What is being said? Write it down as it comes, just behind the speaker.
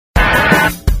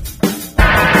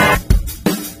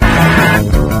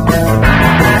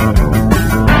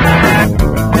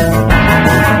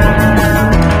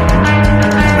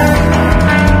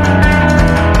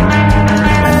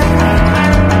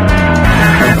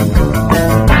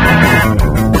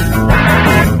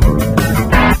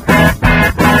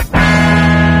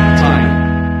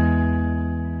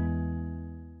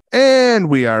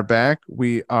we are back.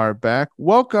 We are back.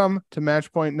 Welcome to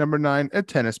Match Point number 9, a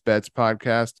Tennis Bets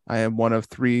podcast. I am one of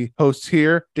 3 hosts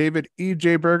here. David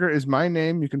E.J. Berger is my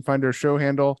name. You can find our show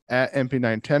handle at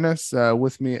MP9 Tennis.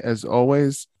 With me, as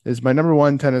always, is my number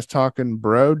 1 tennis talking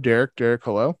bro, Derek. Derek,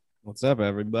 hello. What's up,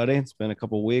 everybody? It's been a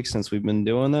couple weeks since we've been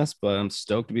doing this, but I'm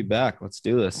stoked to be back. Let's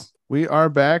do this. We are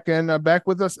back, and back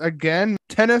with us again,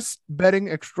 tennis betting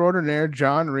extraordinaire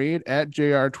John Reed at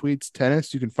JR Tweets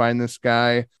Tennis. You can find this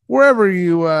guy wherever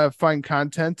you find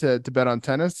content to bet on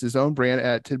tennis. His own brand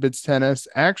at Tidbits Tennis,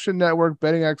 Action Network,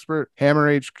 betting expert,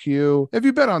 Hammer HQ. If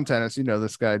you bet on tennis, you know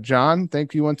this guy. John,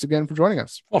 thank you once again for joining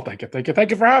us. Well, thank you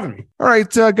for having me. All right,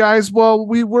 guys. Well,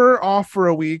 we were off for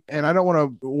a week, and I don't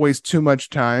want to waste too much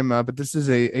time, but this is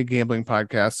a gambling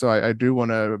podcast, so I do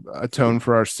want to atone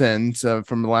for our sins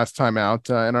from the last time out.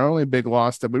 And our only big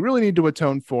loss that we really need to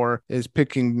atone for is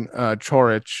picking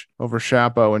Coric over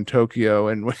Shapo in Tokyo,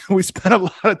 and we spent a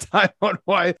lot of time on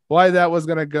why that was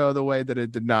going to go the way that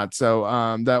it did not. So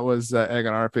that was egg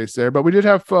on our face there. But we did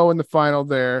have Foe in the final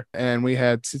there, and we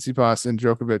had Tsitsipas and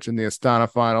Djokovic in the Astana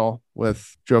final,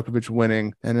 with Djokovic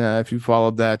winning. And if you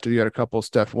followed that, you had a couple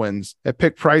Steph wins at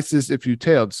pick prices if you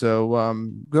tailed. So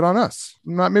good on us.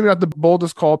 Maybe not the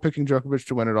boldest call picking Djokovic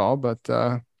to win it all,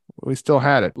 but we still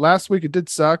had it. Last week it did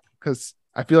suck because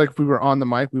I feel like if we were on the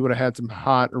mic, we would have had some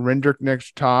hot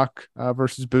Rinderknecht talk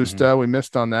versus Busta. We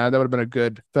missed on that. That would have been a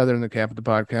good feather in the cap of the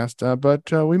podcast.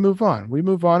 But we move on. We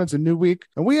move on. It's a new week.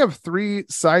 And we have 3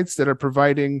 sites that are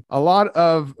providing a lot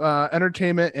of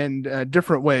entertainment in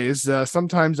different ways,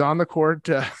 sometimes on the court,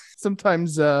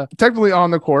 sometimes technically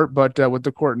on the court, but with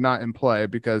the court not in play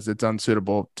because it's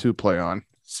unsuitable to play on.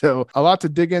 So a lot to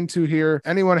dig into here.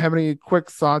 Anyone have any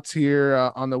quick thoughts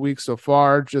here on the week so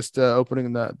far? Just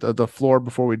opening the floor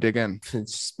before we dig in.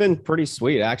 It's been pretty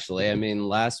sweet, actually. I mean,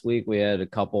 last week we had a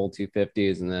couple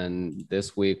 250s, and then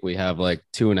this week we have like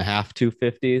 2.5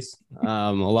 250s.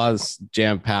 A lot is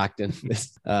jam-packed in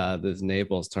this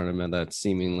Naples tournament that's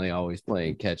seemingly always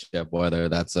playing catch-up, whether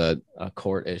that's a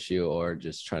court issue or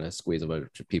just trying to squeeze a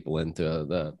bunch of people into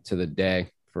the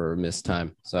day for missed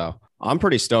time. So I'm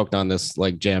pretty stoked on this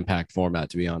like jam-packed format,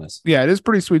 to be honest. Yeah, it is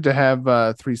pretty sweet to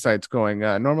have 3 sites going.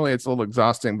 Normally it's a little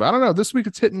exhausting, but I don't know. This week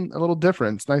it's hitting a little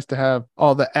different. It's nice to have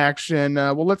all the action.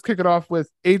 Well, let's kick it off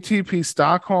with ATP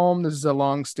Stockholm. This is a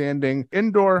long-standing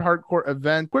indoor hardcourt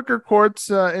event. Quicker courts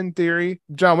in theory.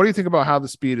 John, what do you think about how the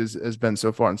speed has been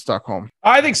so far in Stockholm?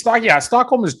 I think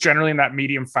Stockholm is generally in that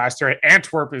medium faster.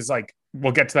 Antwerp is like,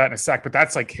 we'll get to that in a sec, but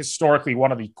that's like historically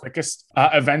one of the quickest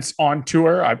events on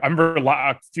tour. I remember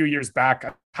a few years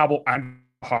back, Pablo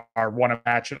Andujar won a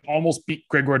match and almost beat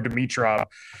Grigor Dimitrov.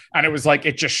 And it was like,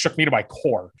 it just shook me to my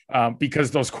core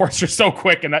because those courts are so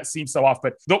quick and that seems so off.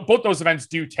 But both those events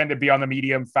do tend to be on the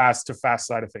medium fast to fast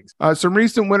side of things. Some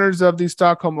recent winners of the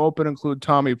Stockholm Open include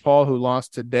Tommy Paul, who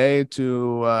lost today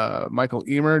to Michael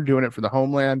Emer, doing it for the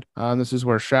homeland. This is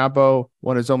where Shapo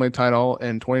won his only title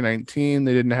in 2019.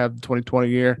 They didn't have the 2020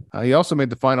 year. He also made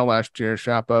the final last year,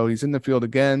 Shapo. He's in the field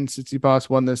again. Tsitsipas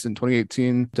won this in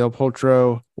 2018. Del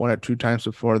Potro won it 2 times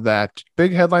before that.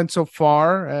 Big headline so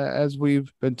far, as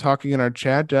we've been talking in our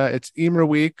chat. It's Emer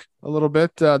week a little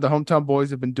bit. The hometown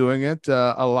boys have been doing it.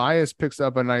 Elias picks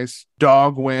up a nice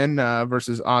dog win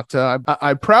versus Atta.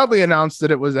 I proudly announced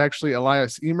that it was actually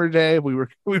Elias Emer Day. We were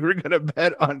going to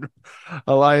bet on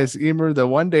Elias Emer the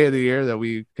one day of the year that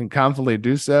we can confidently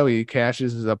do so. He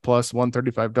cashes as a plus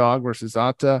 135 dog versus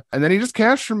Atta. And then he just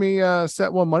cashed for me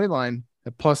set 1 money line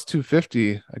at plus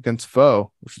 250 against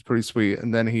Foe, which is pretty sweet.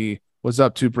 And then he was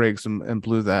up 2 breaks and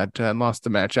blew that and lost the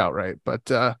match outright.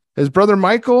 But his brother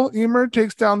Michael Emer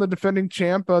takes down the defending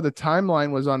champ. The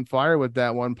timeline was on fire with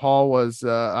that one. Paul was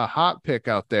a hot pick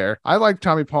out there. I like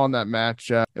Tommy Paul in that match.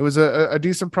 It was a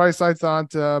decent price, I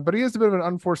thought, but he is a bit of an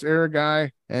unforced error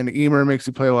guy, and Emer makes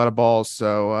you play a lot of balls.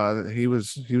 So he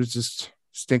was just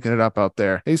stinking it up out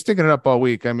there. He's stinking it up all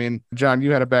week. I mean, John,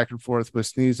 you had a back and forth with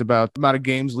Sneeze about the amount of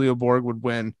games Leo Borg would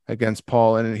win against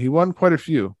Paul, and he won quite a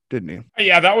few, didn't he?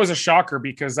 Yeah, that was a shocker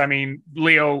because, I mean,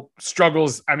 Leo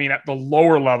struggles, at the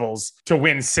lower levels to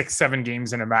win 6-7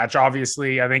 games in a match.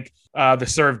 Obviously, I think the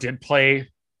serve did play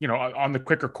on the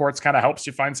quicker courts kind of helps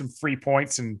you find some free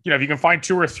points. And, if you can find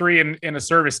 2 or 3 in a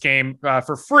service game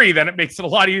for free, then it makes it a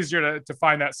lot easier to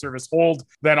find that service hold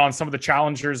than on some of the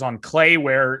challengers on clay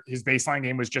where his baseline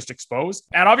game was just exposed.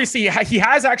 And obviously he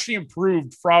has actually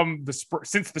improved from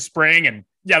since the spring. And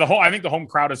I think the home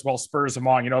crowd as well spurs him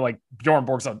on. Like Bjorn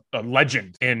Borg's a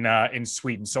legend in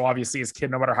Sweden. So obviously his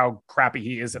kid, no matter how crappy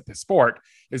he is at the sport,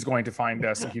 is going to find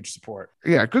some huge support.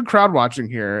 Yeah, good crowd watching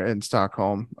here in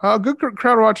Stockholm. Good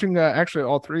crowd watching actually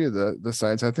all three of the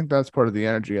sites. I think that's part of the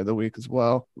energy of the week as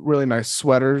well. Really nice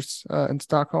sweaters in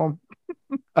Stockholm.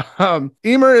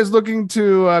 Emer is looking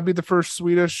to be the first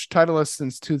Swedish titleist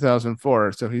since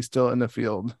 2004, so he's still in the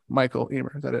field. Michael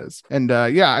Emer, that is. And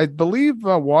I believe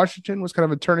Washington was kind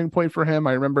of a turning point for him.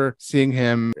 I remember seeing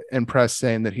him in press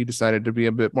saying that he decided to be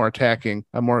a bit more attacking,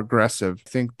 more aggressive. I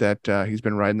think that he's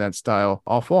been riding that style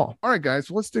all fall. All right,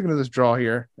 guys, let's dig into this draw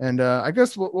here. And I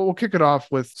guess we'll kick it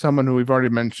off with someone who we've already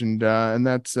mentioned, and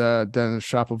that's Denis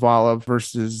Shapovalov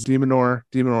versus de Minaur.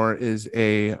 De Minaur is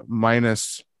a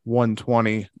minus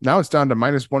 120. Now it's down to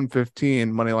minus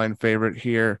 115 moneyline favorite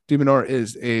here. De Minaur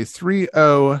is a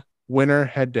 3-0 winner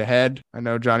head-to-head. I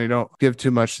know, Johnny, don't give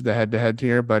too much to the head-to-head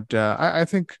here, but I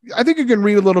think you can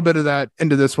read a little bit of that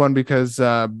into this one because de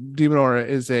Minaur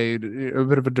is a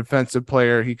bit of a defensive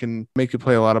player. He can make you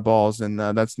play a lot of balls, and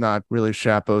that's not really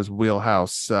Shapo's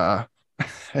wheelhouse.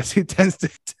 As he tends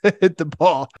to hit the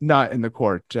ball not in the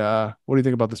court. What do you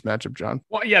think about this matchup, John?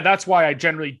 Well, yeah, that's why I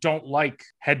generally don't like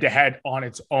head-to-head on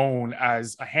its own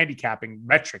as a handicapping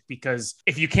metric, because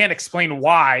if you can't explain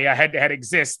why a head-to-head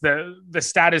exists, the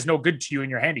stat is no good to you in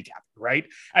your handicap, right?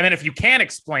 And then if you can't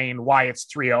explain why it's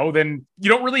 3-0, then you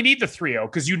don't really need the 3-0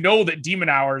 because you know that de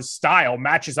Minaur's style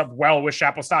matches up well with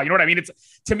Shapo's style. You know what I mean?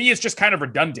 To me, it's just kind of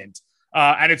redundant.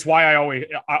 And it's why I'll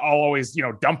always,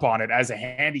 dump on it as a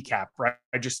handicap, right?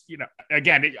 I just,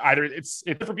 again, either it's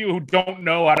for people who don't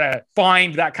know how to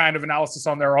find that kind of analysis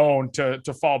on their own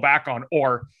to fall back on,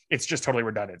 or it's just totally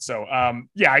redundant. So,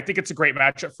 I think it's a great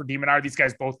matchup for de Minaur. These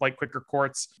guys both like quicker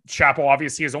courts. Shapo,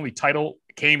 obviously, his only title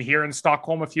came here in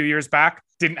Stockholm a few years back.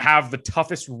 Didn't have the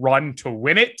toughest run to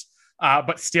win it.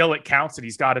 But still it counts that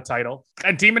he's got a title.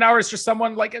 And de Minaur is just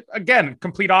someone like, again,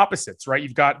 complete opposites, right?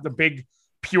 You've got the big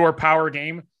pure power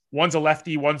game. One's a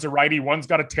lefty, one's a righty, one's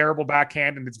got a terrible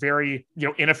backhand and it's very,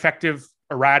 ineffective,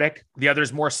 erratic. The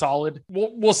other's more solid.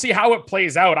 We'll see how it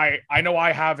plays out. I know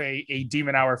I have a de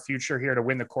Minaur future here to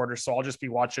win the quarter, so I'll just be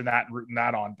watching that and rooting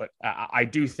that on. But I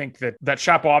do think that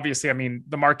Shapo, obviously, I mean,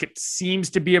 the market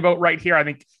seems to be about right here. I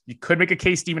think you could make a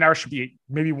case de Minaur should be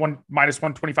maybe minus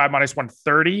 125, minus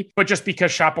 130, but just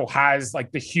because Shapo has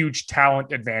like the huge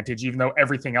talent advantage, even though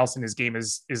everything else in his game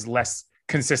is less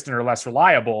consistent or less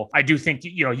reliable, I do think,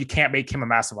 you can't make him a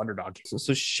massive underdog. So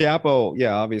Shapo,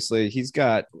 yeah, obviously he's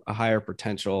got a higher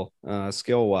potential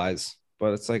skill wise,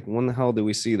 but it's like, when the hell do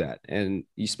we see that? And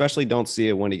you especially don't see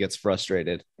it when he gets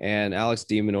frustrated. And Alex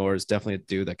de Minaur is definitely a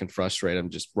dude that can frustrate him,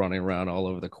 just running around all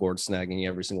over the court, snagging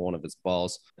every single one of his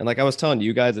balls. And like I was telling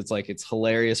you guys, it's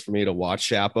hilarious for me to watch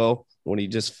Shapo when he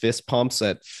just fist pumps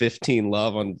at 15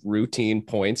 love on routine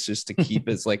points just to keep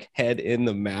his like head in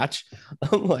the match.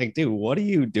 I'm like, dude, what are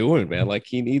you doing, man? Like,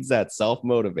 he needs that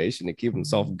self-motivation to keep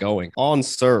himself going on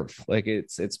serve. Like,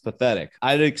 it's pathetic.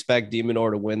 I'd expect de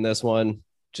Minaur to win this one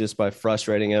just by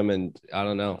frustrating him. And I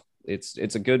don't know. It's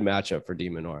a good matchup for de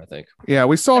Minaur, I think. Yeah,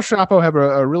 we saw Shapo have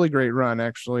a really great run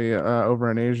actually over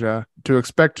in Asia. To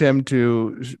expect him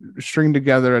to string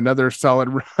together another solid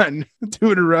run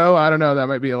 2 in a row, I don't know. That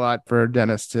might be a lot for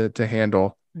Dennis to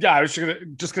handle. Yeah, I was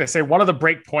just gonna say one of the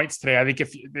break points today. I think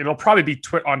it'll probably be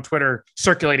on Twitter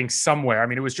circulating somewhere. I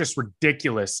mean, it was just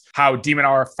ridiculous how de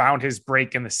Minaur found his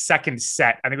break in the second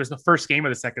set. I think it was the first game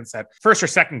of the second set, first or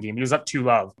second game. He was up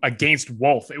 2-love against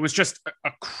Wolf. It was just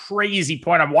a crazy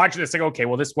point. I'm watching this like, okay,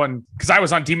 well, this one, because I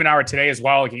was on de Minaur today as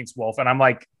well against Wolf, and I'm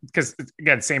like, because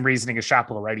again, same reasoning as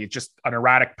Shapo already. It's just an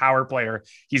erratic power player.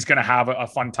 He's gonna have a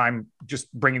fun time just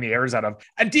bringing the airs out of.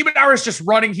 And de Minaur is just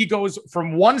running. He goes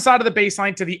from one side of the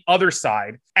baseline to the other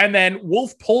side, and then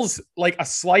Wolf pulls like a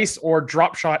slice or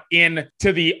drop shot in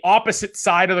to the opposite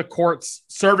side of the court's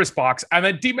service box, and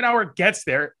then de Minaur gets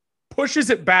there,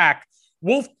 pushes it back.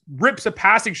 Wolf rips a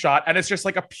passing shot, and it's just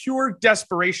like a pure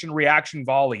desperation reaction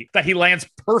volley that he lands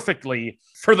perfectly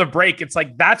for the break. It's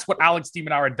like, that's what Alex de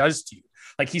Minaur does to you.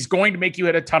 Like, he's going to make you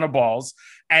hit a ton of balls.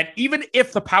 And even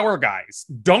if the power guys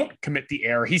don't commit the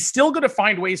error, he's still going to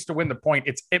find ways to win the point.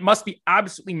 It must be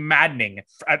absolutely maddening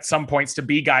at some points to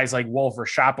be guys like Wolf or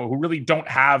Shapo who really don't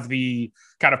have the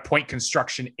kind of point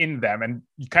construction in them. And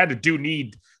you kind of do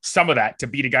need some of that to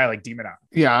beat a guy like Demon.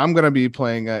 Yeah, I'm going to be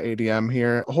playing ADM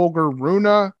here. Holger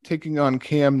Rune taking on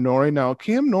Cam Norrie. Now,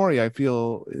 Cam Norrie, I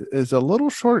feel, is a little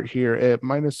short here at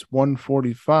minus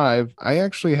 145. I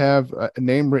actually have a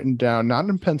name written down, not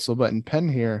in pencil, but in pen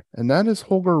here, and that is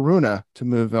Holger Rune to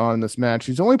move on in this match.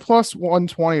 He's only plus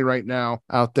 120 right now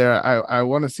out there. I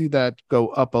want to see that go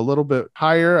up a little bit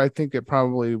higher. I think it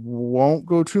probably won't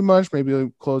go too much. Maybe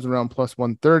it'll close around plus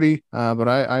 130, but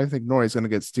I think Norrie's going to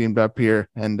get steamed up here,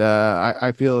 and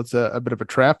I feel it's a bit of a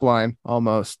trap line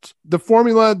almost. The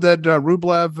formula that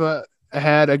Rublev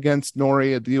had against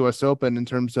Norrie at the U.S. Open in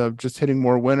terms of just hitting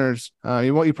more winners,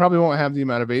 you probably won't have the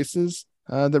amount of aces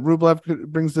that Rublev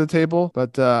brings to the table,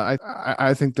 but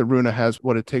I think that Rune has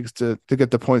what it takes to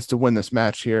get the points to win this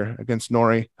match here against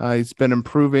Norrie. He's been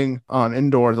improving on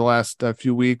indoor the last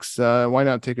few weeks. Why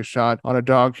not take a shot on a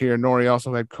dog here? Norrie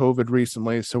also had COVID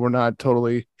recently, so we're not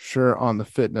totally sure on the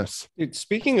fitness. Dude,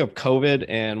 speaking of COVID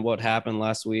and what happened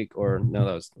last week, or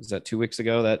no, was that 2 weeks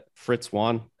ago that Fritz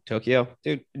won Tokyo?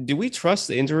 Dude, do we trust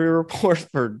the injury report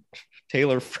for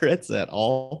Taylor Fritz at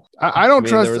all? I don't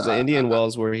trust. There was an Indian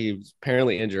Wells where he was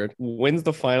apparently injured, wins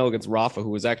the final against Rafa, who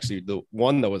was actually the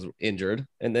one that was injured.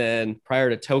 And then prior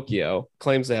to Tokyo,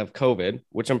 claims to have COVID,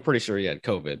 which I'm pretty sure he had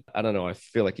COVID. I don't know. I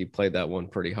feel like he played that one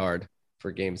pretty hard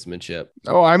for gamesmanship.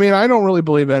 Oh, I mean, I don't really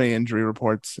believe any injury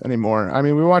reports anymore. I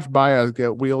mean, we watched Baez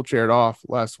get wheelchaired off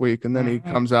last week, and then he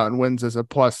comes out and wins as a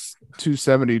plus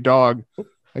 270 dog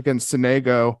against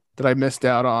Sonego that I missed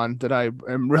out on, that I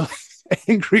am really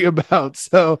angry about.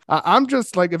 So I'm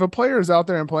just like, if a player is out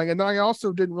there and playing, and I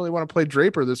also didn't really want to play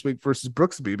Draper this week versus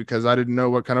Brooksby because I didn't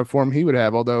know what kind of form he would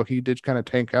have, although he did kind of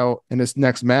tank out in his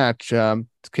next match.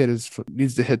 This kid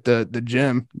needs to hit the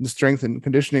gym. The strength and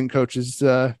conditioning coaches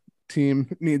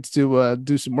team needs to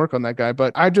do some work on that guy.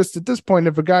 But I just, at this point,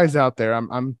 if a guy's out there,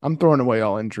 I'm throwing away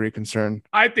all injury concern.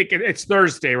 I think it's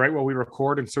Thursday, right? Well, we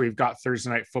record, and so we've got Thursday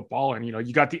night football, and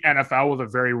you got the NFL with a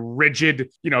very rigid,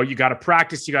 you got to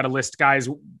practice, you got to list guys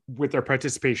with their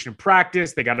participation in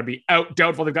practice. They got to be out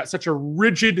doubtful. They've got such a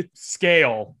rigid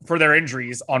scale for their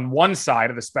injuries on one side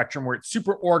of the spectrum where it's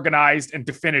super organized and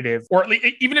definitive, or at least,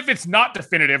 even if it's not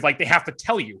definitive, like they have to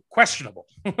tell you questionable,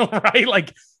 right?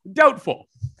 Like doubtful.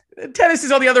 Tennis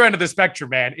is on the other end of the spectrum,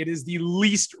 man. It is the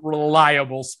least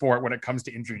reliable sport when it comes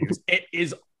to injury news. It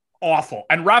is awful.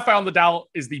 And Rafael Nadal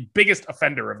is the biggest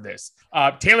offender of this.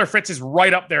 Taylor Fritz is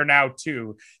right up there now,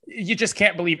 too. You just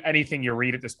can't believe anything you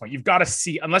read at this point. You've got to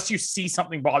see, unless you see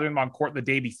something bothering them on court the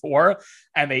day before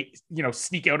and they,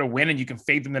 sneak out a win and you can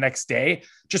fade them the next day,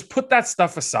 just put that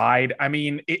stuff aside. I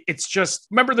mean, it's just,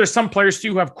 remember, there's some players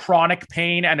too who have chronic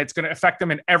pain and it's going to affect them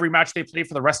in every match they play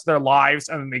for the rest of their lives.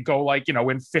 And then they go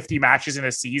win 50 matches in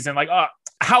a season.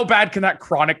 How bad can that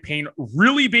chronic pain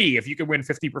really be if you can win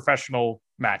 50 professional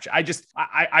match? I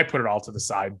put it all to the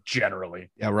side generally.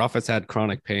 Yeah, Rafa's had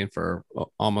chronic pain for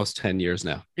almost 10 years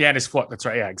now. Yeah, and his foot. That's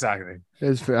right. Yeah, exactly.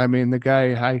 The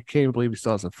guy, I can't believe he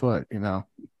still has a foot,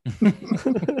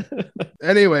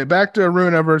 Anyway, back to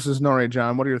Rune versus Norrie.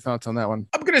 John, what are your thoughts on that one?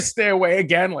 I'm going to stay away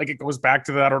again. It goes back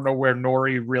to that. I don't know where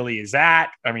Norrie really is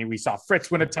at. I mean, we saw Fritz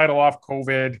win a title off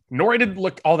COVID. Norrie didn't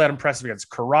look all that impressive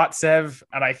against Karatsev.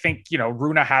 And I think,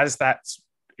 Rune has that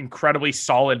incredibly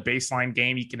solid baseline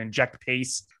game. He can inject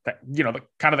pace that, the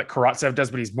kind of that Karatsev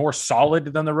does, but he's more solid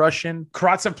than the Russian.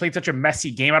 Karatsev played such a messy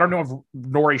game. I don't know if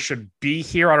Norrie should be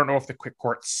here. I don't know if the quick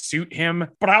court suit him,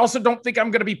 but I also don't think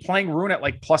I'm going to be playing Rune at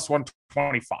plus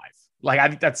 125. I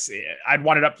think I'd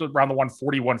want it up to around the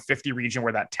 140, 150 region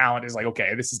where that talent is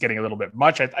okay, this is getting a little bit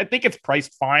much. I think it's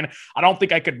priced fine. I don't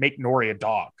think I could make Norrie a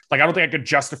dog. I don't think I could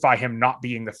justify him not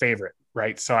being the favorite.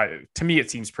 Right. So to me,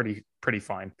 it seems pretty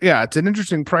fine. Yeah, it's an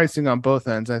interesting pricing on both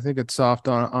ends. I think it's soft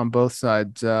on both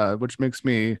sides, which makes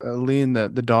me lean the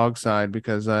dog side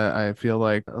because I feel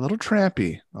like a little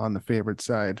trappy on the favorite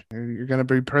side. You're going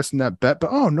to be pressing that bet,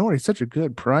 but Norrie's such a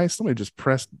good price. Let me just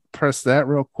press that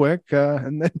real quick.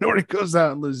 And then Norrie goes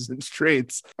out and loses in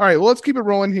straights. All right, well, let's keep it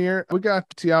rolling here. We got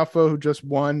Tiafoe, who just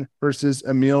won, versus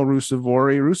Emil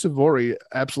Rusevori. Rusevori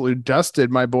absolutely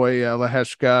dusted my boy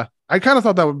Leheshka. I kind of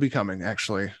thought that would be coming,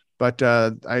 actually. But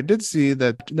I did see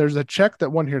that there's a Czech that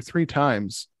won here 3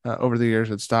 times over the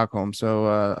years at Stockholm. So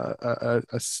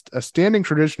a standing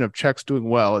tradition of Czechs doing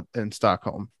well in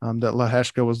Stockholm that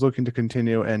Leheshka was looking to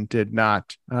continue and did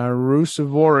not.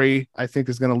 Rusevori, I think,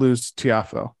 is going to lose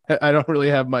Tiafoe. I don't really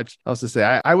have much else to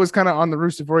say. I was kind of on the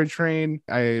Rusevori train.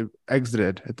 I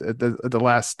exited at the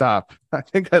last stop. I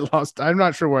think I lost. I'm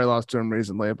not sure where I lost to him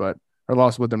recently, but or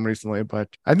lost with him recently, but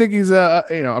I think he's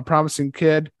a promising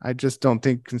kid. I just don't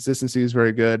think consistency is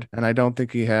very good, and I don't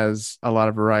think he has a lot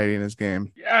of variety in his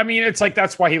game. Yeah, I mean, it's like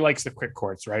that's why he likes the quick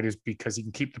courts, right? Is because he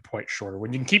can keep the point shorter.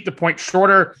 When you can keep the point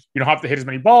shorter, you don't have to hit as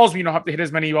many balls. When you don't have to hit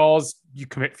as many balls, you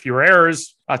commit fewer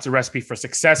errors. That's a recipe for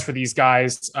success for these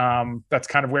guys. That's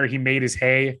kind of where he made his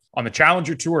hay on the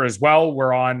Challenger Tour as well.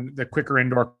 We're on the quicker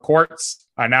indoor courts.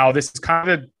 Now, this is kind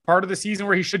of part of the season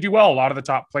where he should do well. A lot of the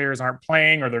top players aren't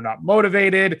playing or they're not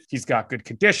motivated. He's got good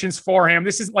conditions for him.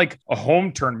 This isn't like a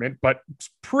home tournament, but it's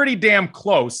pretty damn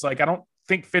close. Like, I don't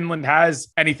think Finland has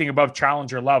anything above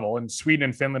challenger level, and Sweden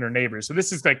and Finland are neighbors. So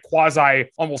this is like quasi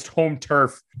almost home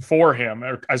turf for him,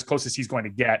 or as close as he's going to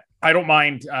get. I don't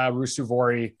mind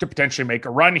Rusuvori to potentially make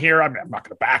a run here. I'm not going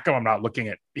to back him. I'm not looking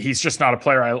at, he's just not a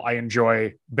player I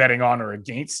enjoy betting on or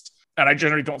against. And I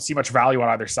generally don't see much value on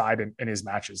either side in his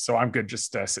matches. So I'm good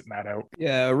just sitting that out.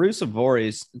 Yeah, Rusuvori,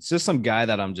 it's just some guy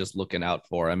that I'm just looking out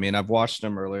for. I mean, I've watched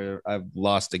him earlier. I've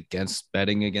lost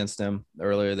betting against him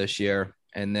earlier this year.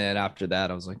 And then after that,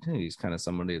 I was like, hey, he's kind of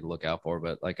somebody to look out for.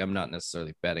 But like, I'm not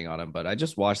necessarily betting on him. But I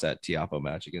just watched that Tiafoe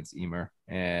match against Ymer,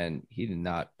 and he did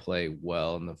not play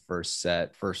well in the first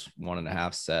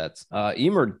 1.5 sets.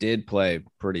 Ymer did play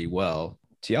pretty well.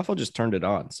 Tiafoe just turned it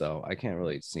on. So I can't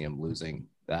really see him losing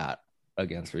that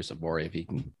against Rusuvori if he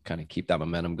can kind of keep that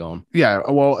momentum going. Yeah,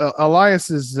 well,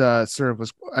 Elias's serve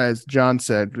was, as John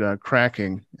said,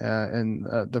 cracking in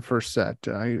the first set.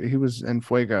 He was in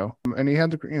fuego, and he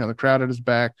had the crowd at his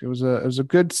back. It was a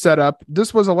good setup.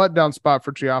 This was a letdown spot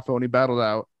for Tiafoe, and he battled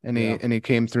out. And he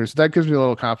came through. So that gives me a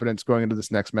little confidence going into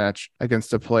this next match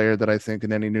against a player that I think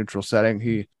in any neutral setting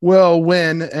he will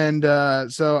win. And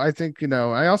so I think,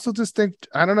 I also just think,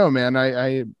 I don't know, man,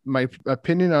 my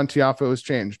opinion on Tiafoe has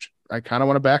changed. I kind of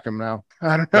want to back him now.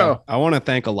 I don't know. I want to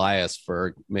thank Elias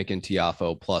for making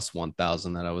Tiafoe plus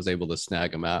 1,000 that I was able to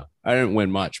snag him at. I didn't win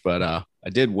much, but I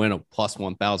did win a plus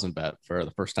 1,000 bet for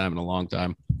the first time in a long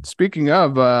time. Speaking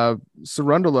of,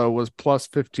 Cerundolo was plus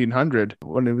 1,500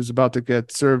 when he was about to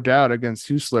get served out against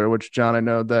Huesler, which, John, I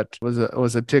know that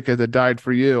was a ticket that died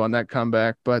for you on that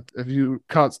comeback. But if you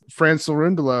caught Franz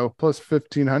Cerundolo plus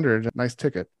 1,500, nice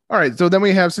ticket. All right, so then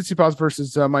we have Tsitsipas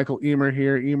versus Michael Ymer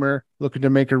here. Ymer looking to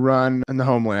make a run in the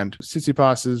homeland.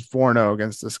 Tsitsipas is 4-0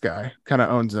 against this guy, kind of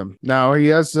owns him. Now, he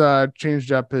has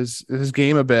changed up his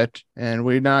game a bit, and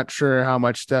we're not sure how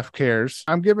much Steph cares.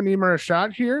 I'm giving Ymer a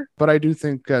shot here, but I do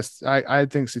think I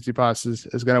think Tsitsipas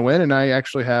is going to win, and I'm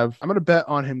going to bet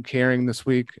on him carrying this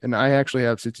week, and I actually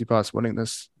have Tsitsipas winning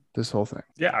this whole thing.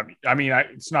 Yeah, I mean,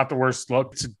 it's not the worst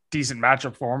look. It's a decent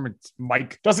matchup for him.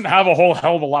 Mike doesn't have a whole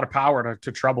hell of a lot of power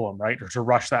to trouble him, right? Or to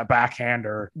rush that backhand.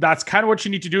 Or that's kind of what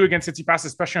you need to do against Tsitsipas,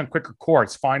 especially on quicker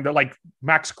courts. Find that, like,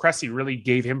 Max Cressy really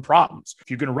gave him problems.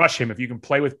 If you can rush him, if you can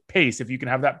play with pace, if you can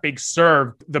have that big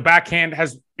serve, the backhand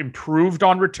has improved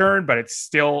on return, but it's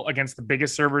still against the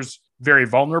biggest servers very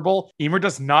vulnerable. Ymer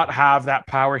does not have that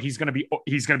power. He's going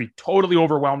to be totally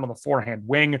overwhelmed on the forehand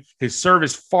wing. His serve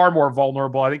is far more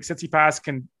vulnerable. I think Tsitsipas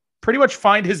can pretty much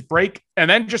find his break and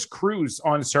then just cruise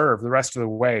on serve the rest of the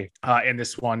way in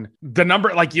this one. The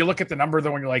number, like, you look at the number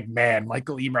though, and you're like, man,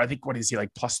 Michael Ymer, I think, what is he, like,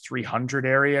 plus 300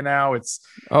 area now? It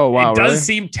does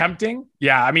seem tempting.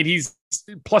 Yeah, I mean, he's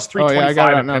plus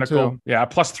 325 at Pinnacle. Yeah,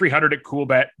 plus 300 at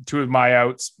Coolbet, two of my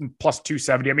outs, plus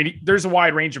 270. I mean, there's a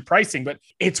wide range of pricing, but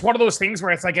it's one of those things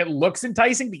where it's like, it looks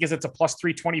enticing because it's a plus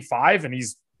 325 and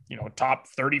he's, a top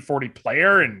 30, 40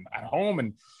 player and at home.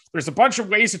 And there's a bunch of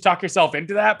ways to talk yourself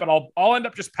into that, but I'll end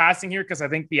up just passing here because I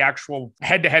think the actual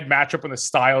head-to-head matchup and the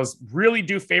styles really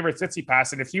do favor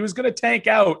Tsitsipas. And if he was going to tank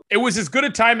out, it was as good a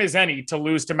time as any to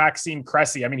lose to Maxime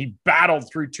Cressy. I mean, he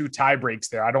battled through 2 tie breaks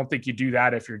there. I don't think you do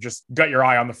that if you're just got your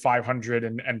eye on the 500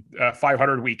 and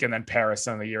 500 week and then Paris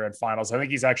in the year-end finals. I think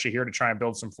he's actually here to try and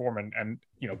build some form and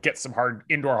get some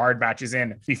indoor hard matches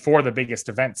in before the biggest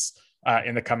events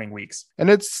in the coming weeks. And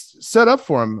it's set up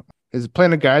for him. Is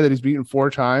playing a guy that he's beaten 4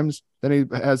 times. Then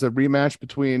he has a rematch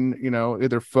between,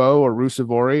 either Foe or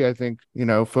Rusuvori. I think,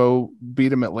 Foe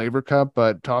beat him at Laver Cup,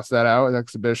 but tossed that out at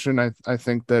exhibition. I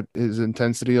think that his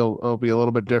intensity will be a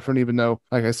little bit different, even though,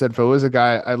 like I said, Foe is a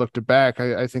guy I looked at back.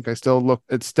 I think I still look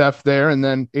at Steph there, and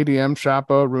then ADM,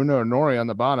 Shapo, Runa, or Nori on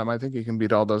the bottom. I think he can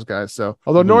beat all those guys. So,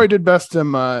 although Nori did best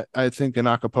him, I think, in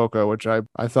Acapulco, which I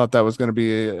thought that was going to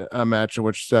be a match in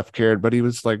which Steph cared, but he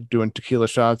was like doing tequila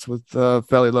shots with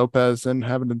Feli Lopez and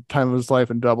having the time of his life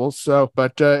in doubles. So,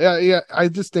 but I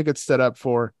just think it's set up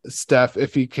for Steph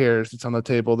if he cares. It's on the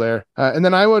table there. And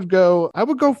then I would go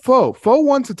Foe. Foe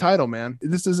wants a title, man.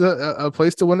 This is a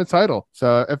place to win a title.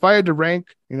 So if I had to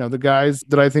rank, the guys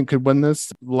that I think could win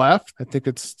this left, I think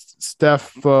it's Steph,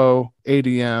 Foe,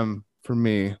 ADM, for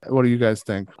me. What do you guys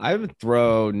think? I would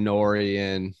throw Nori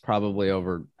in probably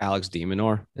over Alex de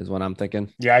Minaur is what I'm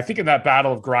thinking. Yeah, I think in that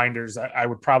battle of grinders, I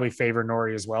would probably favor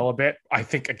Nori as well a bit. I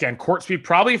think, again, court speed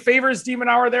probably favors de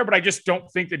Minaur there, but I just don't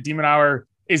think that de Minaur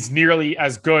is nearly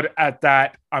as good at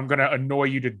that. I'm going to annoy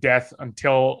you to death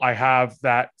until I have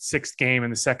that sixth game in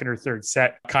the second or third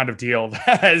set kind of deal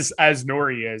as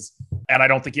Nori is. And I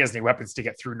don't think he has any weapons to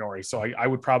get through Nori. So I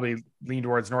would probably lean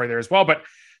towards Nori there as well. But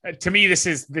to me, this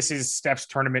is Steph's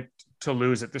tournament to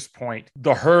lose at this point.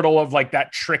 The hurdle of like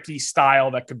that tricky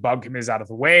style that could bug him is out of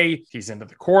the way. He's into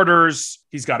the quarters.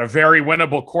 He's got a very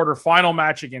winnable quarterfinal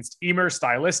match against Emer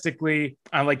stylistically.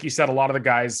 And like you said, a lot of the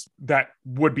guys that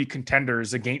would be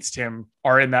contenders against him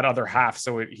are in that other half.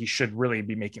 So he should really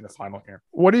be making the final here.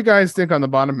 What do you guys think on the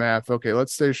bottom half? Okay,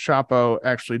 let's say Shapo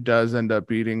actually does end up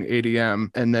beating ADM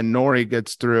and then Nori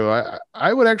gets through.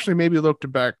 I would actually maybe look to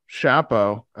back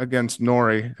Shapo against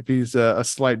Nori if he's a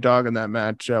slight dog in that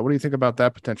match. What do you think about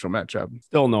that potential matchup?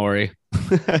 Still Nori.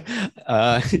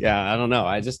 Yeah, I don't know.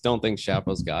 I just don't think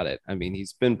Shapo's got it. I mean,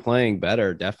 he's been playing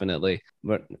better, definitely.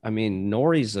 But I mean,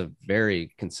 Nori's a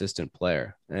very consistent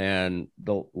player. And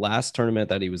the last tournament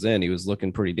that he was in, he was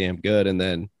looking pretty damn good. And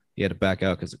then he had to back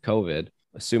out because of COVID.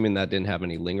 Assuming that didn't have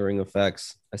any lingering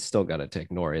effects, I still got to take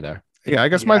Nori there. Yeah, I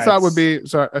guess my thought would be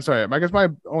sorry. I guess my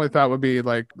only thought would be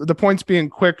like the points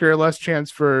being quicker, less chance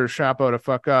for Shapo to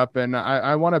fuck up. And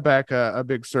I want to back a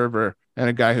big server and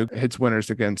a guy who hits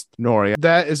winners against Nori.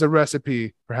 That is a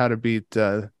recipe for how to beat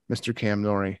Mr. Cam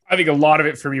Nori. I think a lot of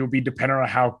it for me will be dependent on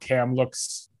how Cam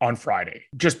looks on Friday,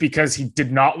 just because he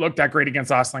did not look that great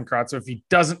against Aslan Krat. So if he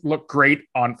doesn't look great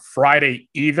on Friday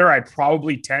either, I'd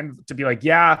probably tend to be like,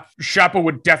 yeah, Shapo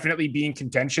would definitely be in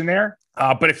contention there.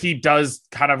 But if he does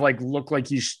kind of like look like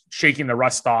he's shaking the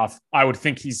rust off, I would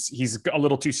think he's a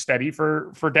little too steady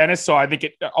for Dennis. So I think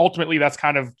ultimately that's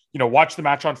kind of, watch the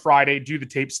match on Friday, do the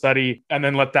tape study, and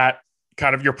then let that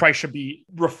kind of your price should be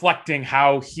reflecting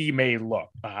how he may look,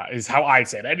 is how I'd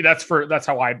say it. I mean, that's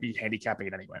how I'd be handicapping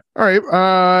it anyway. All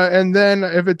right. And then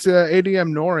if it's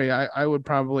ADM Nori, I would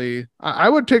probably, I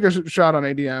would take a shot on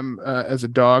ADM as a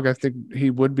dog. I think he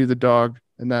would be the dog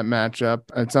in that matchup.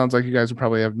 It sounds like you guys would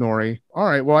probably have Nori. All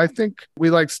right. Well, I think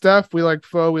we like Steph, we like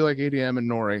Foe, we like ADM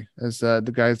and Nori as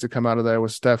the guys that come out of there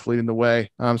with Steph leading the way.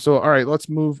 So, all right, let's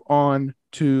move on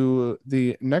to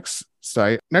the next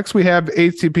site. Next, we have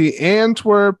ATP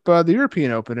Antwerp, the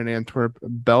European Open in Antwerp,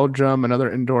 Belgium,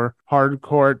 another indoor hard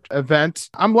court event.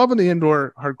 I'm loving the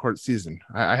indoor hard court season.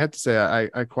 I have to say,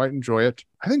 I quite enjoy it.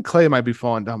 I think Clay might be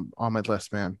falling down on my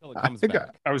list, man.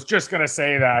 I was just going to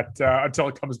say that until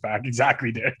it comes back.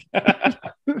 Exactly, Dick.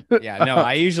 Yeah, no,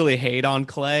 I usually hate on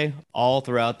Clay all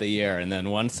throughout the year. And then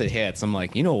once it hits, I'm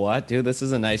like, you know what, dude, this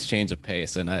is a nice change of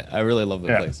pace. And I really love the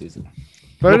Clay season.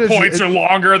 But the points are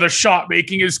longer. The shot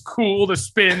making is cool. The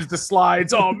spins, the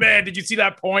slides. Oh, man, did you see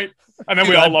that point? And then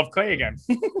we all love Clay again.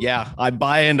 Yeah, I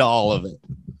buy into all of it.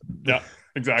 Yeah,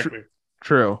 exactly.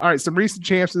 True. All right. Some recent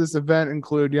champs of this event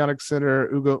include Yannick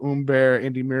Sinner, Ugo Humbert,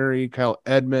 Andy Murray, Kyle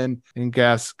Edmund, and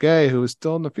Gasquet, who is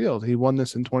still in the field. He won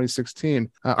this in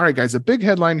 2016. All right, guys, a big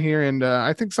headline here. And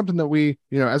I think something that we,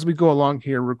 as we go along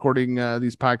here recording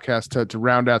these podcasts to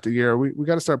round out the year, we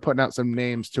got to start putting out some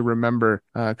names to remember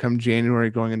come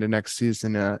January going into next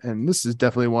season. And this is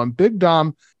definitely one. Big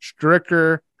Dom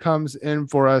Stricker comes in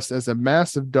for us as a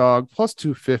massive dog, plus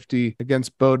 250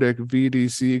 against Bodic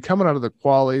VDC, coming out of the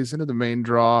qualies into the main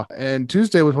draw. And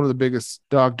Tuesday was one of the biggest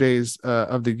dog days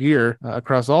of the year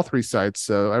across all three sites.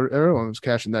 So everyone was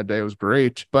cashing that day. It was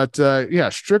great. But yeah,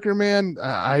 Stricker, man,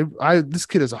 this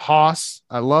kid is a hoss.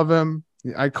 I love him.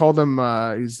 I called him,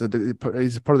 he's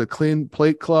part of the Clean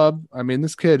Plate Club. I mean,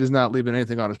 this kid is not leaving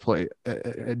anything on his plate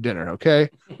at dinner, okay?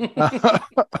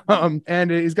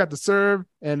 And he's got the serve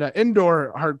and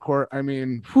indoor hardcore. I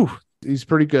mean, he's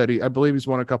pretty good. I believe he's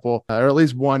won a couple, or at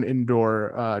least one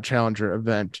indoor challenger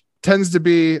event. Tends to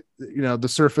be, the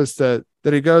surface that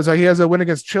he goes. He has a win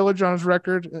against Chillage on his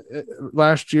record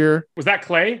last year. Was that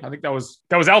Clay? I think that was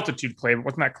altitude Clay, but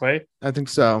wasn't that Clay? I think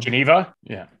so. Geneva?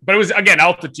 Yeah. But it was, again,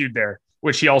 altitude there,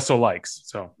 which he also likes.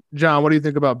 So, John, what do you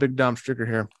think about Big Dom Stricker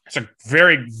here? It's a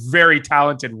very, very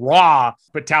talented, raw,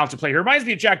 but talented player. He reminds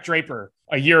me of Jack Draper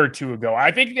a year or two ago.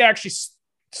 I think they actually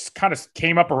kind of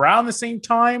came up around the same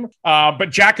time.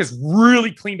 But Jack has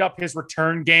really cleaned up his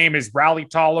return game, his rally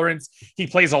tolerance. He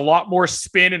plays a lot more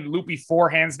spin and loopy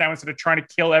forehands now instead of trying to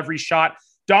kill every shot.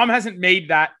 Dom hasn't made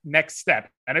that next step.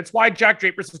 And it's why Jack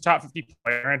Draper's a top 50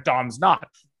 player and Dom's not.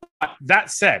 That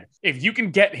said, if you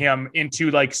can get him into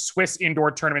like Swiss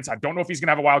indoor tournaments, I don't know if he's going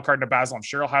to have a wild card in Basel. I'm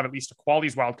sure he'll have at least a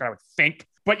qualities wild card, I would think.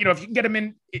 But, if you can get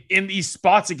him in these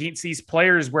spots against these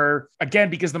players where, again,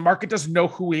 because the market doesn't know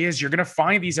who he is, you're going to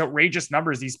find these outrageous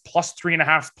numbers, these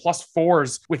 +3.5,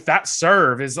 +4s with that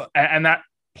serve and that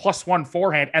 +1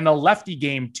 forehand and the lefty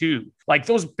game too. Like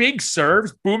those big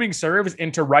serves, booming serves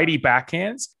into righty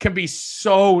backhands can be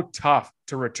so tough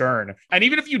to return. And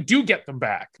even if you do get them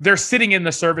back, they're sitting in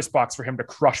the service box for him to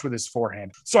crush with his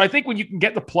forehand. So I think when you can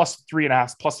get the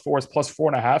 +3.5, +4s,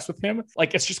 +4.5s with him,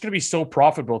 like it's just going to be so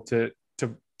profitable to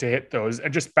hit those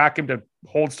and just back him to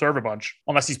hold serve a bunch,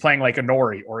 unless he's playing like a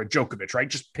Nori or a Djokovic, right?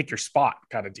 Just pick your spot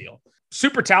kind of deal.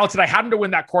 Super talented. I had him to win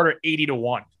that quarter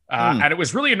 80-1. And it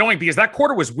was really annoying because that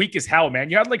quarter was weak as hell, man.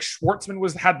 You had like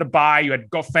Schwartzman had the bye. You had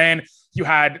Goffin. You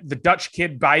had the Dutch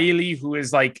kid Bailey, who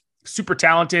is like super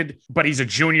talented, but he's a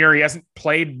junior. He hasn't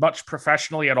played much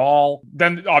professionally at all.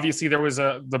 Then obviously there was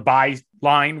the bye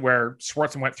line where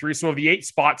Schwartzman went through. So of the 8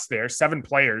 spots there, 7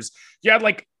 players, you had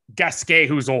like Gasquet,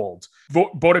 who's old,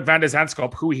 Bodek van de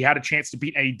Zandschulp, who he had a chance to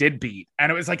beat, and he did beat. And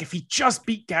it was like, if he just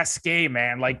beat Gasquet,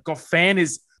 man, like Goffin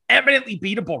is eminently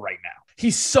beatable right now.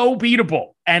 He's so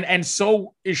beatable. And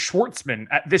so is Schwartzman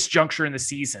at this juncture in the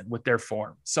season with their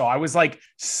form. So I was like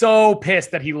so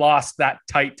pissed that he lost that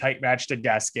tight match to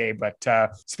Gasquet.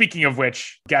 But speaking of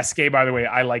which, Gasquet, by the way,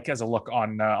 I like as a look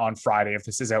on Friday if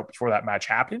this is out before that match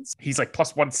happens. He's like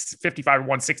 +155 or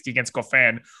 160 against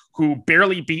Goffin, who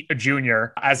barely beat a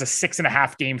junior as a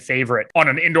 6.5 game favorite on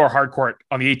an indoor hard court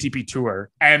on the ATP tour,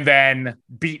 and then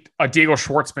beat a Diego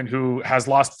Schwartzman who has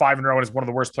lost 5 in a row and is one of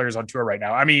the worst players on tour right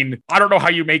now. I mean, I don't know how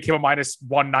you make him a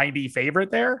 -190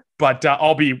 favorite there, but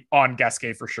I'll be on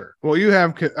Gasquet for sure. Well, you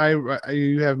have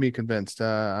me convinced.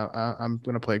 I'm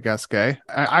going to play Gasquet.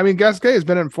 I mean, Gasquet has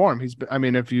been in form.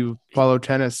 If you follow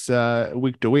tennis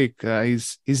week to week,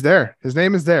 he's there. His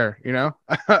name is there.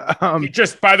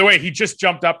 By the way, he just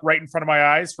jumped up right in front of my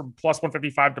eyes from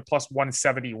 +155 to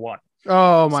 +171.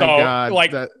 Oh my God.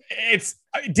 Like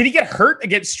did he get hurt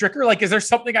against Stricker? Like, is there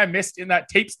something I missed in that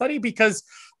tape study? Because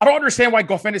I don't understand why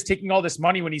Goffin is taking all this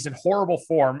money when he's in horrible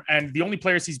form. And the only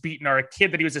players he's beaten are a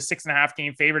kid that he was a 6.5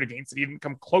 game favorite against that he didn't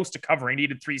come close to covering. He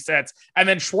needed 3 sets. And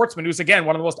then Schwartzman, who's again,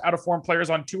 one of the most out of form players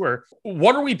on tour.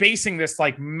 What are we basing this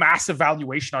like massive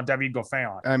valuation on David Goffin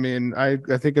on? I mean, I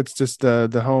think it's just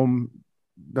the home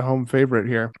favorite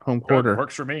here, home quarter.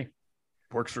 Works for me.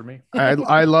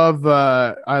 I love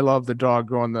the dog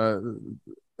going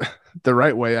the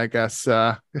right way, I guess.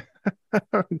 Yeah.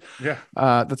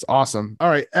 That's awesome. All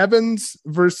right, Evans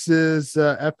versus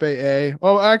FAA.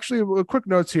 Oh, actually, quick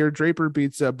notes here. Draper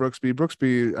beats Brooksby.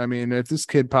 Brooksby, I mean, if this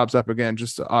kid pops up again,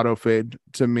 just auto fade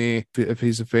to me if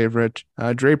he's a favorite.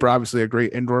 Draper, obviously a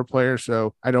great indoor player,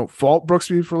 so I don't fault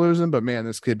Brooksby for losing, but man,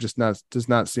 this kid just does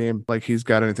not seem like he's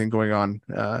got anything going on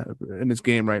in his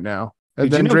game right now. And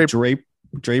then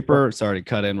Draper, sorry to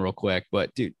cut in real quick,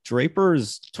 but dude,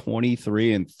 Draper's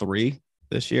 23-3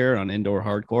 this year on indoor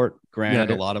hard court.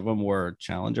 Granted, a lot of them were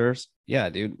challengers. Yeah,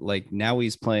 dude, like now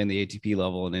he's playing the ATP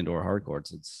level in indoor hard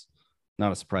courts. It's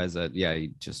not a surprise that,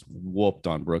 he just whooped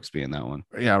on Brooksby in that one.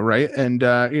 Yeah, right. And,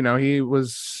 he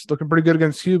was looking pretty good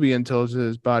against Hubie until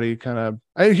his body kind of...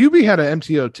 Hubie had an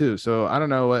MTO too, so I don't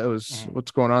know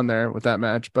what's going on there with that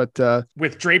match. But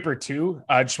with Draper too,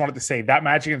 I just wanted to say that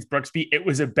match against Brooksby, it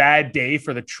was a bad day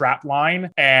for the trap line,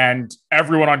 and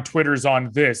everyone on Twitter's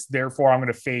on this. Therefore, I'm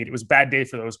going to fade. It was a bad day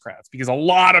for those crowds because a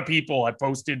lot of people had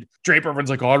posted Draper. Everyone's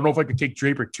like, "Oh, I don't know if I could take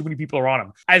Draper. Too many people are on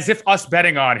him." As if us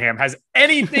betting on him has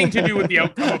anything to do with the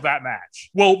outcome of that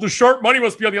match. Well, the sharp money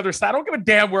must be on the other side. I don't give a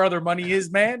damn where other money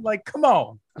is, man. Like, come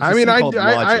on. I mean,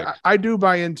 I do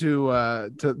buy into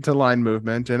to line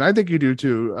movement, and I think you do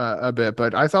too a bit.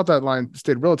 But I thought that line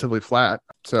stayed relatively flat,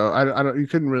 so I don't. You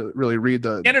couldn't really read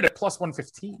the. Ended at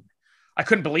 +115. I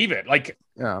couldn't believe it. Like,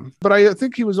 yeah, but I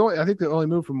think they only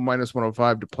moved from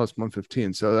 -105 to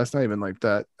 +115, so that's not even like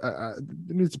that. It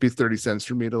needs to be 30 cents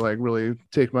for me to like really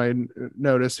take my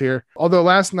notice here. Although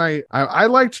last night I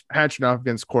liked Hatchinoff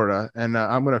against Korda, and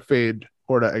I'm gonna fade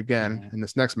Korda again in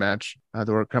this next match that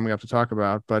we're coming up to talk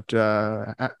about. But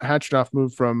Hatchinoff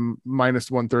moved from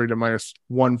 -130 to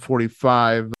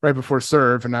 -145 right before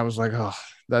serve, and I was like, oh,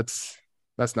 that's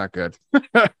not good.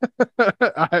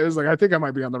 I was like, I think I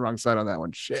might be on the wrong side on that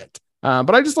one. Shit.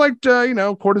 But I just liked,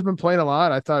 Korda's been playing a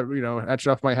lot. I thought,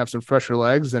 Hatchinoff might have some fresher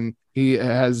legs, and he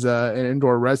has an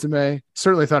indoor resume.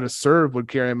 Certainly thought his serve would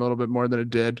carry him a little bit more than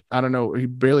it did. I don't know. He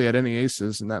barely had any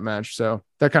aces in that match, so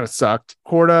that kind of sucked.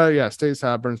 Korda, stays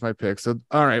hot, burns my pick. So,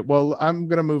 all right, well, I'm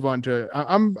gonna move on to.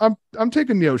 I'm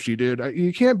taking Yoshi, dude.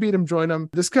 You can't beat him, join him.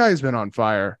 This guy's been on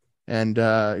fire. And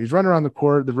he's running around the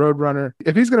court, the road runner.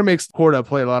 If he's going to make Korda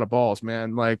play a lot of balls,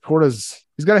 man, like he's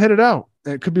got to hit it out.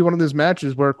 it could be one of those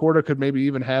matches where Korda could maybe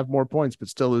even have more points, but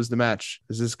still lose the match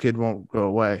because this kid won't go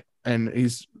away. And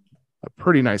he's a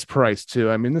pretty nice price too.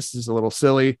 I mean, this is a little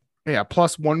silly. Yeah,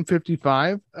 plus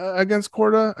 155 against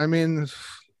Korda. I mean,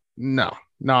 no,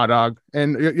 dog.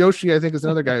 And Yoshi, I think, is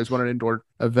another guy who's won an indoor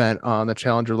event on the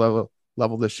challenger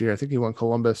level this year. I think he won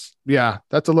Columbus. Yeah,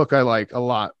 that's a look I like a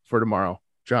lot for tomorrow.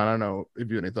 John, I don't know if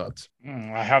you have any thoughts.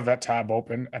 I have that tab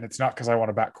open, and it's not because I want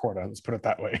to back Korda. Let's put it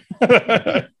that way.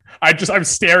 I'm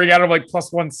staring at him like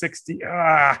plus 160.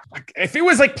 If it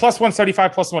was like plus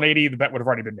 175, plus 180, the bet would have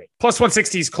already been made. Plus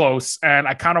 160 is close, and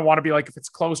I kind of want to be like, if it's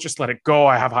close, just let it go.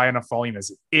 I have high enough volume as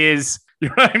it is. You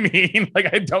know what I mean?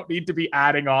 Like, I don't need to be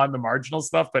adding on the marginal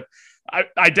stuff, but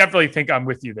I definitely think I'm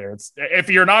with you there. It's, if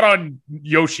you're not on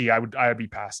Yoshi, I'd be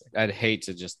passing. I'd hate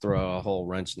to just throw a whole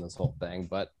wrench in this whole thing,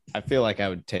 but I feel like I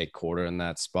would take Korda in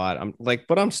that spot.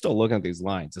 But I'm still looking at these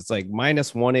lines. It's like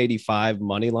minus 185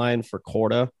 money line for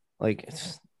Korda. Like,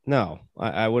 no,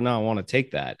 I would not want to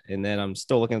take that. And then I'm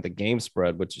still looking at the game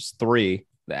spread, which is 3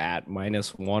 at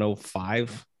minus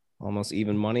 105. Almost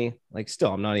even money. Like,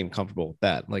 still, I'm not even comfortable with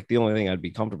that. Like, the only thing I'd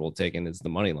be comfortable taking is the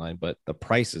money line, but the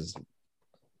price is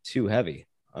too heavy.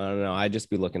 I don't know. I'd just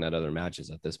be looking at other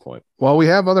matches at this point. Well, we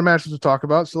have other matches to talk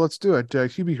about, so let's do it.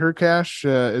 Hubie Hurkacz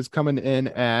is coming in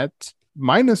at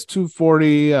minus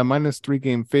 240, minus 3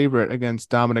 game favorite against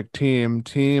Dominic Thiem.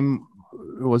 Thiem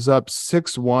was up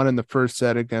 6-1 in the first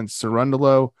set against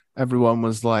Cerundolo. Everyone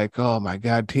was like, "Oh my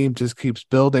God, Thiem just keeps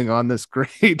building on this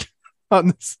great."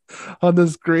 on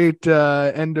this great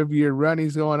end of year run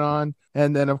he's going on.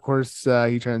 And then of course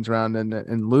he turns around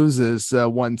and loses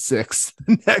 1-6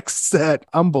 the next set.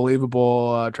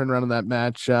 Unbelievable turnaround in that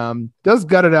match. Does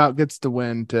gut it out, gets the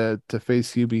win to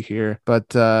face Hubie here.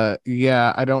 But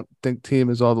yeah, I don't think Thiem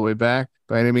is all the way back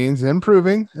by any means.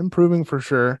 Improving for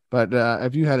sure. But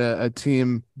if you had a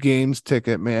Thiem games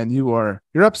ticket, man, you're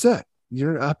upset.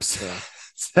 You're upset.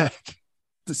 Yeah.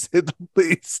 To say the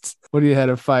least. What do you had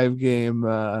a 5-game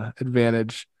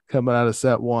advantage coming out of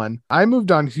set 1? I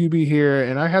moved on Hubie here,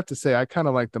 and I have to say I kind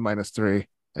of like the minus 3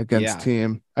 against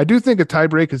Thiem. I do think a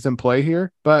tiebreak is in play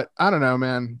here, but I don't know,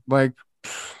 man. Like,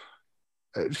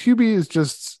 Hubie is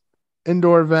just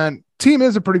indoor event. Thiem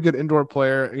is a pretty good indoor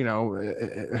player, you know,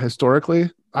 historically.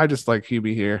 I just like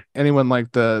Hubie here. Anyone like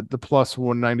the plus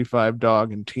 195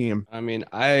 dog and Thiem? I mean,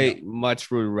 I much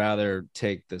would rather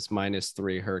take this minus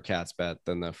 3 Hurkacz bet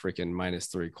than the freaking minus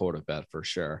 3 Korda bet for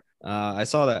sure. I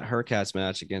saw that Hurkacz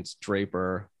match against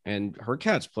Draper, and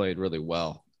Hurkacz played really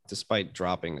well despite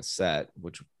dropping a set,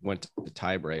 which went to the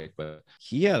tiebreak. But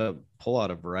he had to pull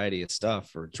out a variety of stuff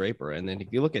for Draper. And then if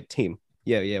you look at Thiem,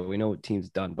 yeah, we know what Thiem's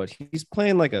done, but he's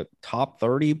playing like a top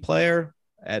 30 player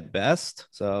at best.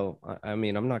 So, I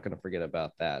mean, I'm not going to forget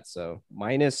about that. So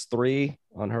minus 3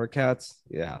 on Hurkacz.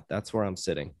 Yeah, that's where I'm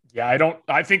sitting. Yeah,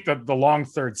 I think that the long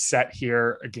third set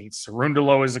here against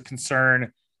Cerundolo is a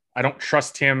concern. I don't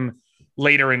trust him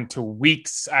later into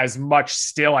weeks as much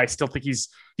still. I still think he's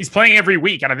playing every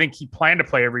week, and I think he planned to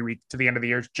play every week to the end of the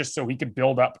year just so he could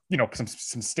build up, you know, some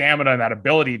stamina and that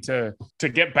ability to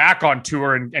get back on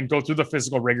tour and go through the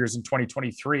physical rigors in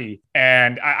 2023.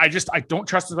 And I don't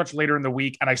trust as much later in the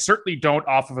week, and I certainly don't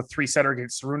off of a 3-setter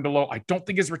against Cerundolo. I don't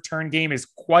think his return game is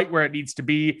quite where it needs to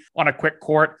be on a quick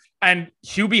court. And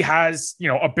Hubie has, you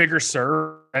know, a bigger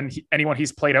serve than anyone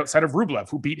he's played outside of Rublev,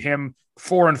 who beat him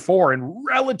 4-4 in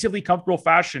relatively comfortable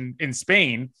fashion in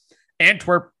Spain.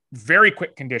 Antwerp, very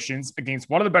quick conditions against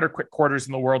one of the better quick quarters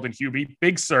in the world in Hubie.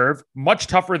 Big serve, much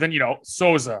tougher than, you know,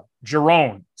 Souza,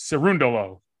 Giron,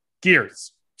 Cerundolo,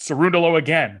 Gears, Cerundolo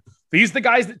again. These are the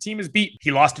guys that Thiem has beat.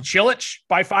 He lost to Cilic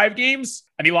by 5 games,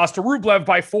 and he lost to Rublev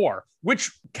by 4.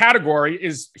 Which category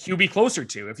is Hubie closer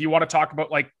to? If you want to talk about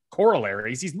like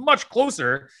corollaries, he's much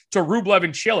closer to Rublev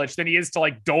and Cilic than he is to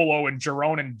like Dolo and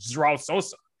Giron and Joao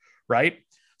Sosa, right?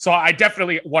 So I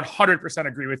definitely 100%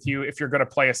 agree with you. If you're going to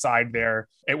play a side there,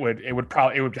 it would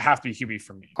have to be Hubie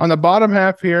for me. On the bottom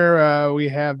half here, we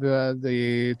have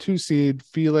the 2 seed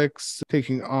Felix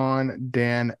taking on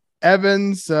Dan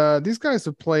Evans. These guys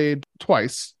have played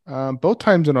twice, both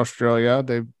times in Australia.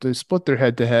 They split their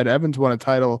head-to-head. Evans won a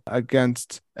title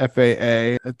against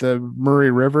FAA at the Murray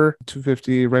River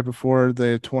 250 right before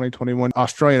the 2021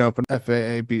 Australian Open.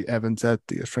 FAA beat Evans at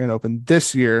the Australian Open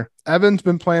this year. Evans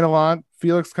been playing a lot.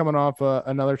 Felix coming off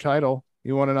another title.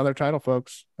 You want another title,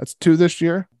 folks. That's 2 this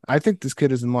year. I think this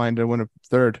kid is in line to win a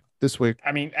 3rd this week.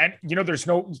 I mean, and you know,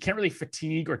 you can't really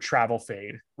fatigue or travel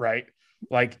fade, right?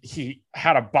 Like, he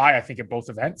had a bye, I think, at both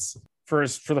events for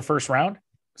the first round.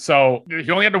 So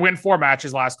he only had to win 4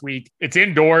 matches last week. It's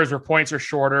indoors where points are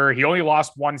shorter. He only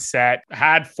lost 1 set,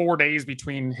 had 4 days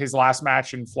between his last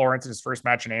match in Florence and his first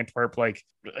match in Antwerp. Like,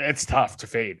 it's tough to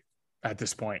fade at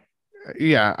this point.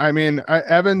 Yeah, I mean,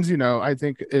 Evans, I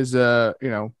think is a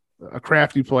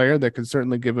crafty player that could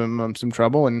certainly give him some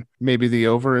trouble, and maybe the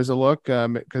over is a look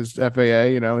because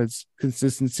FAA, his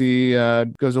consistency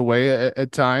goes away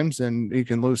at times and he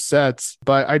can lose sets.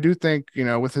 But I do think,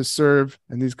 with his serve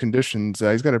and these conditions,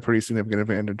 he's got a pretty significant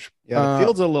advantage. Yeah, the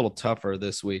field's a little tougher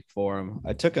this week for him.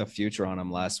 I took a future on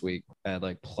him last week at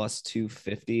like plus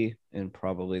 250 in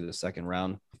probably the second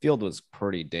round. Field was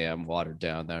pretty damn watered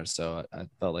down there, so I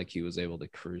felt like he was able to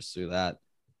cruise through that.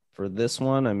 For this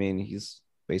one, I mean, he's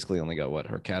basically only got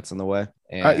Hurkacz in the way.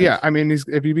 And yeah, I mean,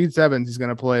 if he beats Evans, he's going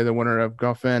to play the winner of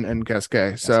Goffin and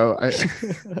Gasquet. So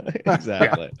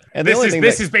exactly. Yeah. And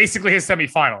this is basically his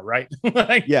semifinal, right?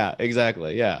 Yeah,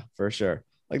 exactly. Yeah, for sure.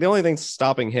 Like the only thing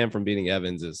stopping him from beating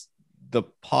Evans is the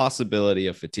possibility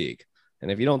of fatigue.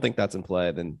 And if you don't think that's in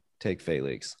play, then take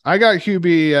Felix. I got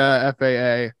Hubie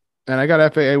FAA. And I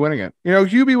got FAA winning it.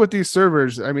 Hubie with these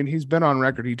servers, I mean, he's been on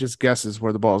record. He just guesses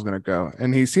where the ball is going to go.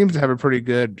 And he seems to have a pretty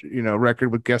good,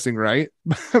 record with guessing right.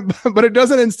 But it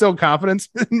doesn't instill confidence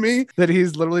in me that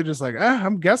he's literally just like,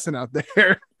 I'm guessing out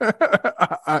there.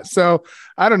 So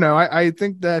I don't know. I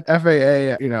think that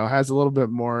FAA, has a little bit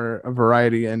more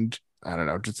variety and I don't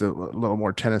know, just a little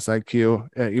more tennis IQ,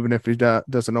 even if he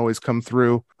doesn't always come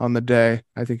through on the day.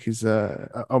 I think he's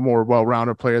a more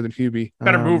well-rounded player than Hubie.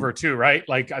 Better mover too, right?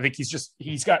 Like I think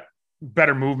he's got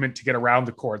better movement to get around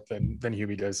the court than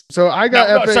Hubie does. So I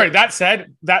got that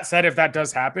said, if that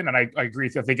does happen, and I agree,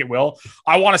 I think it will,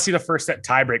 I want to see the first set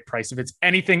tiebreak price. If it's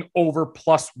anything over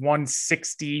plus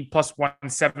 160, plus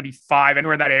 175,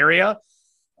 anywhere in that area,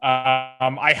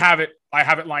 I have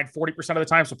it lined 40% of the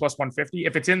time, so plus 150.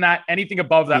 If it's in that anything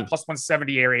above that plus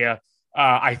 170 area,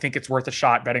 I think it's worth a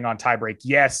shot betting on tiebreak,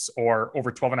 yes, or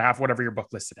over 12.5, whatever your book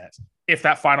listed as, if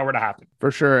that final were to happen.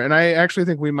 For sure. And I actually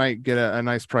think we might get a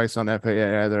nice price on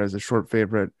FAA either as a short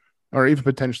favorite or even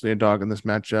potentially a dog in this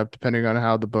matchup, depending on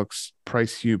how the books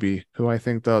price Hubie, who I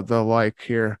think they'll like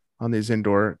here on these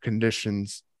indoor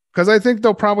conditions. Because I think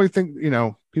they'll probably think,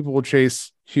 people will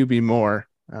chase Hubie more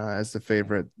as the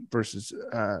favorite versus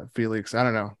Felix. I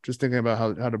don't know. Just thinking about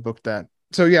how to book that.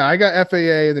 So yeah, I got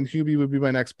FAA, then Hubie would be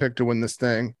my next pick to win this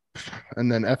thing.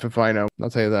 And then FFino, I'll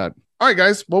tell you that. All right,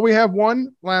 guys. Well, we have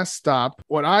one last stop.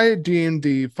 What I deemed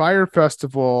the Fire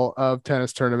Festival of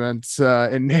tennis tournaments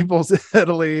in Naples,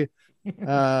 Italy.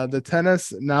 The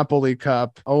Tennis Napoli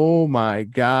Cup. Oh my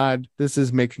God. This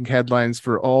is making headlines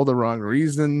for all the wrong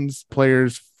reasons.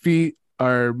 Players' feet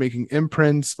are making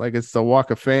imprints like it's the Walk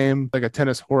of Fame, like a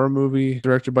tennis horror movie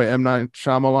directed by M. Night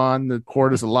Shyamalan. The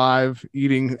court is alive,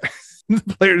 eating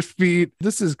the players' feet.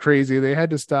 This is crazy. They had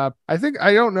to stop. I think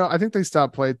they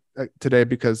stopped play today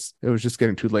because it was just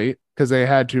getting too late because they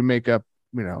had to make up,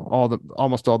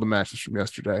 almost all the matches from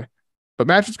yesterday. But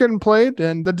matches getting played,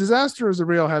 and the disaster is a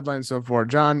real headline so far.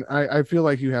 John, I feel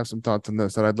like you have some thoughts on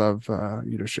this that I'd love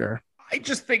you to share. I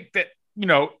just think that,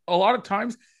 a lot of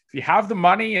times, if you have the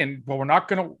money and we're not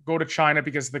going to go to China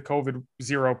because of the COVID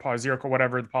zero,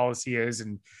 whatever the policy is.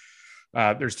 And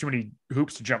there's too many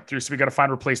hoops to jump through. So we got to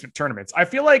find replacement tournaments. I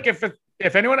feel like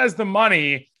if anyone has the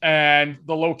money and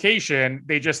the location,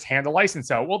 they just hand the license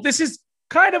out. Well, this is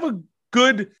kind of a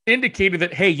good indicator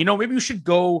that, hey, maybe we should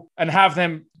go and have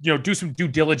them, do some due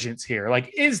diligence here.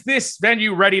 Like, is this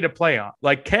venue ready to play on?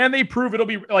 Like, can they prove it'll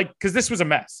be like, because this was a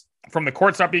mess. From the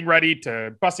courts not being ready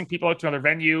to busing people out to another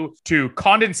venue to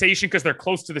condensation because they're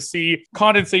close to the sea,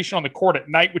 condensation on the court at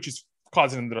night, which is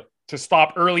causing them to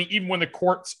stop early, even when the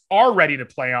courts are ready to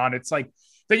play on. It's like,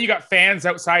 then you got fans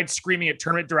outside screaming at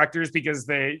tournament directors because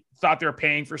they thought they were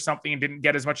paying for something and didn't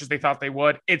get as much as they thought they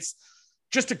would. It's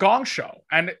just a gong show.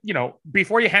 And,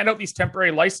 before you hand out these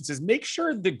temporary licenses, make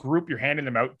sure the group you're handing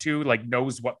them out to,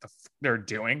 knows what they're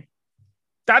doing.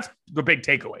 That's the big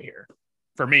takeaway here.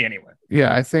 For me, anyway.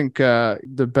 Yeah, I think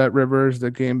the Bet Rivers,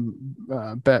 the game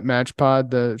Bet Match Pod,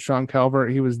 the Sean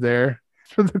Calvert, he was there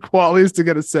for the qualies to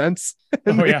get a sense.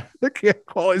 And yeah. The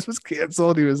qualies was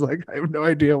canceled. He was like, I have no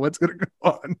idea what's going to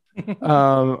go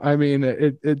on. I mean,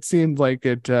 it seemed like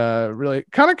it really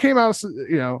kind of came out,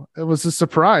 it was a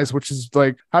surprise, which is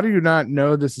like, how do you not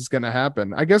know this is going to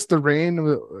happen? I guess the rain,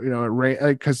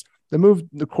 because they moved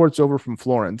the courts over from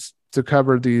Florence to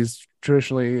cover these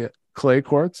traditionally clay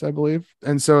courts, I believe,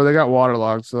 and so they got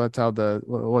waterlogged, so that's how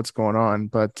what's going on.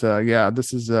 But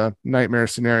this is a nightmare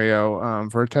scenario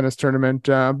for a tennis tournament.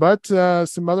 But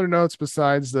some other notes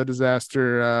besides the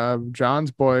disaster: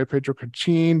 John's boy Pedro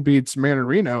Cachin beats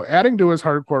Manarino, adding to his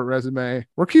hardcourt resume.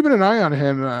 We're keeping an eye on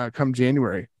him come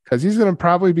January. because he's going to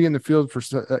probably be in the field for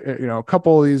a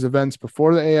couple of these events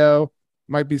before the AO.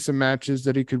 Might be some matches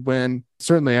that he could win.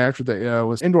 Certainly after the AO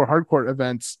was indoor hardcourt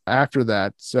events after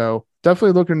that. So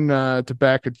definitely looking to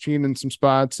back Kachin in some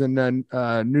spots. And then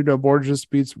Nuno Borges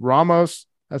beats Ramos.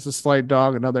 That's a slight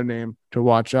dog, another name to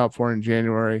watch out for in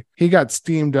January. He got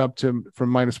steamed up from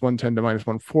 -110 to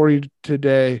 -140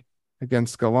 today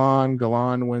against Galan.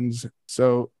 Galan wins.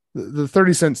 So the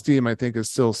 30-cent steam, I think,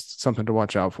 is still something to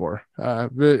watch out for.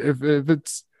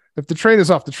 If the train is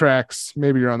off the tracks,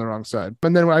 maybe you're on the wrong side.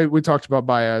 And then we talked about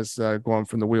Baez going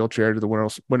from the wheelchair to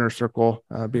the winner circle,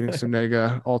 beating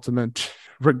Sonega. Ultimate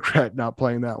regret not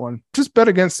playing that one. Just bet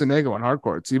against Sonega on hard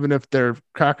courts, even if they're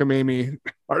cockamamie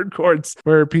hard courts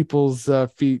where people's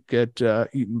feet get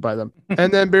eaten by them.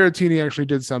 And then Berrettini actually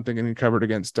did something and he covered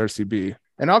against Darcy B.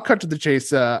 And I'll cut to the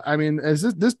chase. As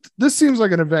this seems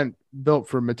like an event built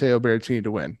for Matteo Berrettini to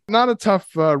win. Not a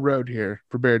tough road here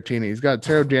for Berrettini. He's got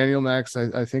Taro Daniel next.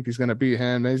 I think he's going to beat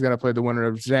him. Then he's going to play the winner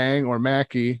of Zhang or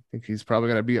Mackey. I think he's probably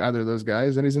going to beat either of those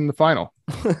guys. And he's in the final.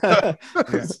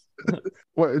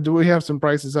 What do we have some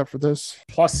prices up for this?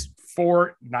 Plus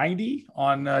 490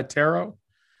 on Taro.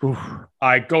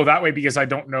 I go that way because I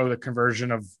don't know the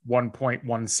conversion of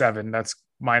 1.17. That's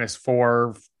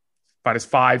 -4,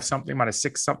 -5 something,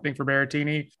 -6 something for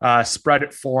Berrettini. Spread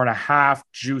at 4.5.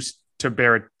 Juice to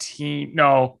Berrettini.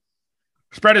 No,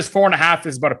 spread is 4.5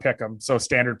 is about a pick 'em. So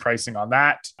standard pricing on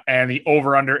that. And the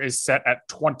over under is set at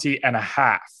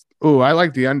 20.5. Oh, I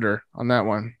like the under on that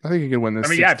one. I think he can win this. I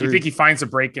mean, yeah, if you think he finds a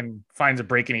break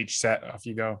in each set, off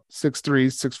you go. 6-3,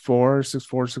 6-4,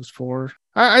 6-4, 6-4.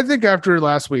 I think after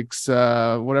last week's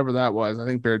whatever that was, I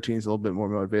think Berrettini's a little bit more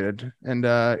motivated, and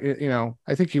I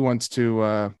think he wants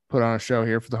to put on a show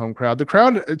here for the home crowd. The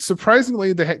crowd,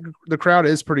 surprisingly, the crowd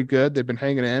is pretty good. They've been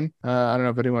hanging in. I don't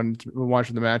know if anyone's been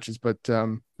watching the matches, but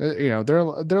they're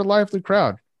a lively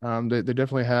crowd. They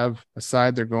definitely have a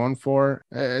side they're going for.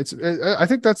 I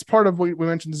think that's part of what we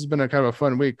mentioned. This has been a kind of a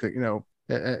fun week.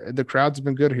 The crowd's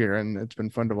been good here, and it's been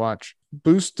fun to watch.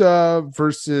 Busta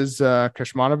versus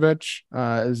Kecmanovic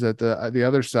is at the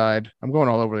other side. I'm going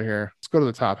all over here. Let's go to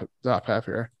the top half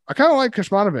here. I kind of like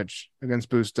Kecmanovic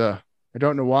against Busta. I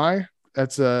don't know why.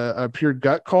 That's a pure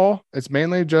gut call. It's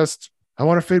mainly just I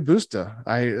want to fade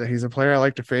Busta. He's a player I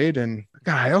like to fade, and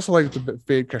God, I also like to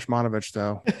fade Kecmanovic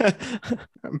though.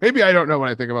 Maybe I don't know what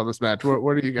I think about this match. What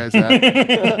are you guys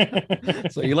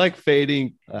at? So you like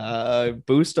fading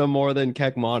Busta more than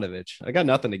Kecmanovic? I got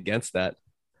nothing against that.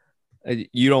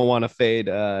 You don't want to fade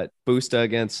Busta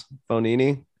against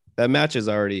Fonini? That match is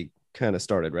already kind of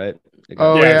started, right?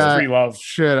 It's 3 love.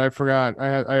 Shit, I forgot.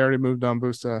 I already moved on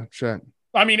Busta. Shit.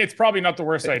 I mean, it's probably not the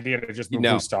worst idea to just move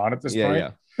Busta on at this point.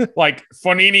 Yeah. Like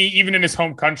Fonini, even in his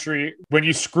home country, when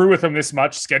you screw with him this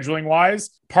much scheduling wise,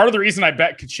 part of the reason I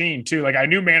bet Kachin too, like I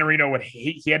knew Manarino would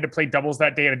he had to play doubles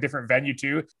that day at a different venue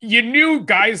too. You knew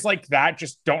guys like that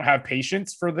just don't have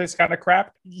patience for this kind of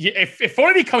crap. If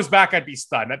Fonini comes back, I'd be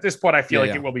stunned. At this point, I feel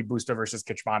it will be Busta versus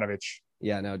Kecmanovic.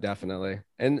 Yeah, no, definitely.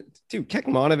 And dude,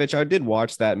 Kecmanovic, I did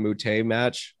watch that Mute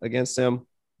match against him.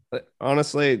 But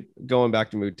honestly, going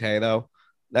back to Mute though,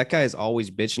 that guy is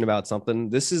always bitching about something.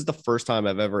 This is the first time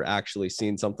I've ever actually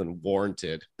seen something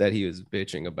warranted that he was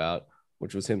bitching about,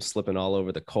 which was him slipping all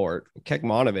over the court.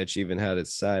 Kecmanovic even had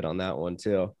his side on that one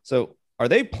too. So are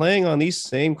they playing on these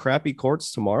same crappy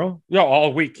courts tomorrow? Yeah,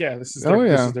 all week. Yeah, this is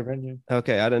their venue.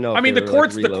 Okay, I don't know. I mean, the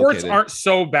courts aren't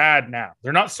so bad now.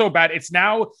 They're not so bad. It's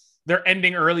now they're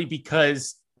ending early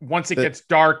because once it gets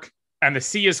dark and the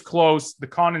sea is close, the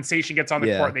condensation gets on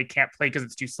the court, and they can't play because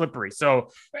it's too slippery.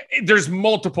 So there's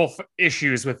multiple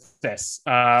issues with this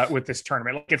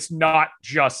tournament. Like it's not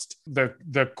just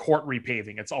the court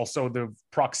repaving; it's also the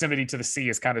proximity to the sea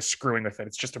is kind of screwing with it.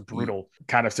 It's just a brutal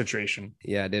kind of situation.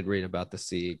 Yeah, I did read about the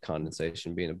sea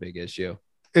condensation being a big issue.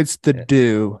 It's the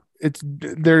dew.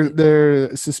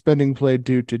 They're suspending play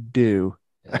due to dew.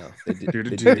 Yeah, they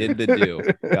did the do.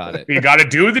 Got it. You got to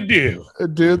do the do.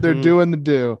 Dude, they're doing the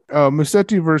do.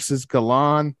 Musetti versus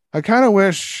Galan. I kind of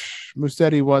wish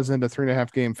Musetti wasn't a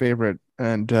 3.5 game favorite,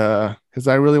 and because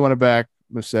I really want to back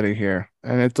Musetti here,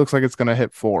 and it looks like it's going to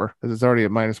hit 4 because it's already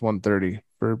at -130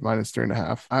 for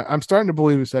 -3.5. I'm starting to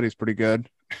believe Musetti's pretty good,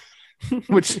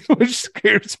 which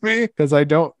scares me because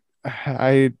I'm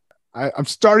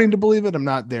starting to believe it. I'm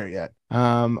not there yet.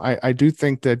 I do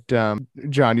think that,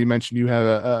 John, you mentioned you have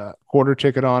a quarter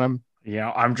ticket on him.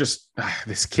 I'm just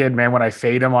this kid, man. When I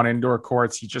fade him on indoor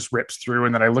courts, he just rips through.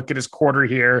 And then I look at his quarter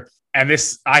here, and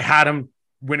I had him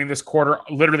winning this quarter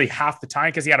literally half the time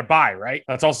because he had a bye, right?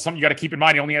 That's also something you got to keep in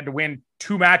mind. He only had to win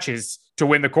 2 matches to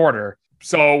win the quarter.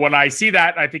 So when I see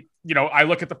that, I think, I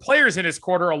look at the players in his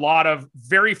quarter,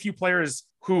 very few players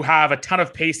who have a ton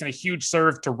of pace and a huge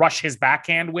serve to rush his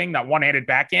backhand wing, that one-handed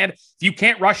backhand. If you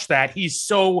can't rush that, he's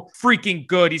so freaking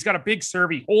good. He's got a big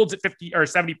serve. He holds at 50 or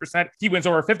 70%. He wins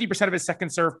over 50% of his second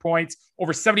serve points,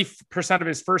 over 70% of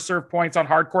his first serve points on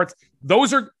hard courts.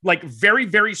 Those are like very,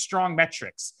 very strong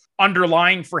metrics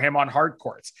underlying for him on hard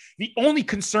courts. The only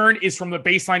concern is from the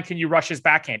baseline, can you rush his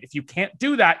backhand? If you can't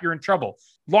do that, you're in trouble.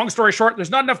 Long story short,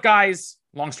 there's not enough guys,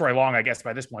 long story long, I guess,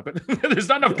 by this point, but there's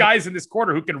not enough guys in this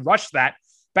quarter who can rush that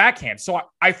backhand. So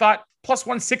I thought plus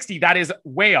 160, that is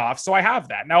way off. So I have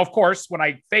that. Now, of course, when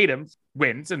I fade him,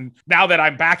 wins. And now that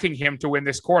I'm backing him to win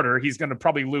this quarter, he's going to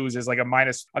probably lose as like a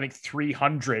minus, I think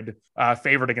 300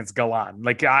 favorite against Galan.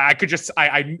 Like I just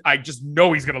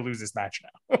know he's going to lose this match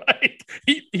now. Like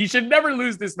he should never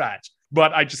lose this match.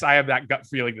 But I have that gut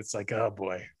feeling that's like, oh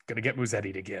boy, going to get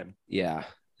Musetti again. Yeah.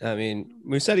 I mean,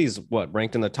 Musetti's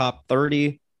ranked in the top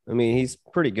 30. I mean, he's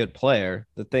a pretty good player.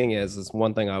 The thing is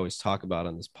one thing I always talk about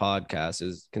on this podcast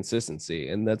is consistency.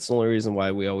 And that's the only reason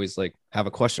why we always have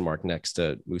a question mark next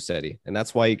to Musetti. And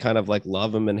that's why you kind of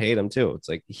love him and hate him too. It's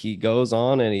like he goes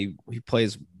on and he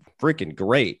plays freaking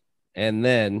great. And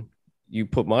then you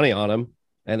put money on him.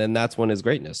 And then that's when his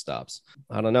greatness stops.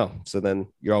 I don't know. So then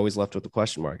you're always left with the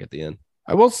question mark at the end.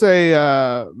 I will say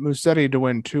Musetti to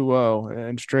win 2-0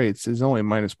 and straights is only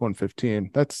minus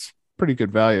 115. That's pretty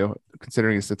good value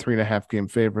considering it's a 3.5 game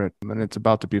favorite and it's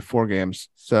about to be 4 games.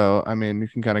 So, I mean, you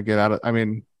can kind of get out of, I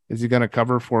mean, is he going to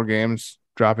cover 4 games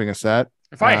dropping a set?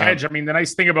 If I hedge, I mean, the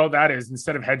nice thing about that is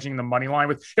instead of hedging the money line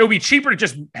with, it would be cheaper to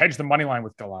just hedge the money line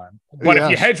with Galan. But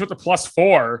if you hedge with the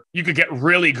 +4, you could get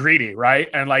really greedy, right?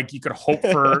 And you could hope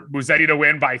for Musetti to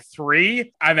win by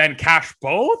 3 and then cash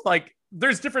both.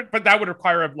 There's different, but that would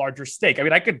require a larger stake. I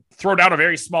mean, I could throw down a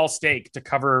very small stake to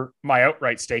cover my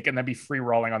outright stake and then be free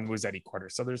rolling on the Musetti quarter.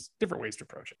 So there's different ways to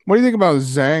approach it. What do you think about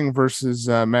Zhang versus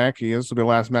Mackey? This will be the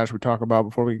last match we talk about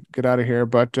before we get out of here.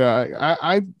 But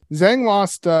Zhang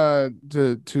lost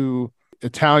to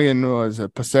Italian, was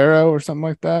it Passero or something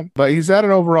like that? But he's had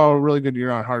an overall really good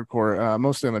year on hardcore,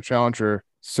 mostly on the Challenger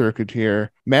circuit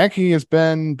here. Mackey has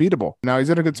been beatable. Now he's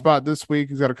in a good spot this week.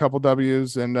 He's got a couple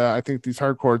W's, and I think these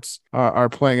hard courts are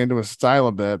playing into his style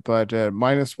a bit. But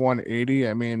minus 180,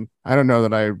 I mean, I don't know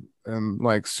that I am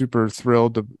super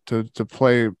thrilled to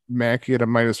play Mackey at a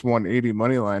minus 180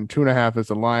 money line. 2.5 is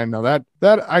the line. Now that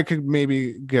I could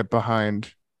maybe get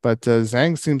behind, but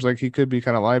Zhang seems like he could be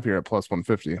kind of live here at plus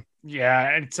 150. Yeah,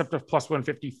 it's up to plus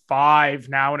 155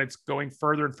 now, and it's going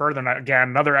further and further. And again,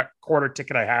 another quarter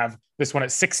ticket I have. This one at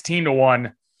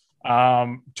 16-1.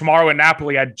 Tomorrow in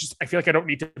Napoli, I feel like I don't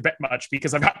need to bet much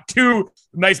because I've got 2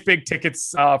 nice big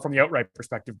tickets from the outright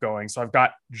perspective going. So I've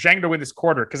got Zhang to win this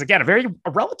quarter because, again,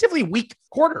 a relatively weak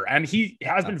quarter, and he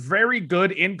has been very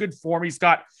good, in good form. He's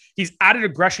added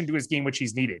aggression to his game, which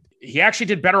he's needed. He actually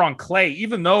did better on clay,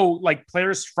 even though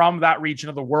players from that region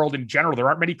of the world in general, there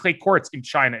aren't many clay courts in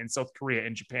China, in South Korea,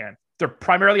 and Japan. They're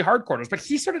primarily hard quarters, but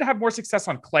he started to have more success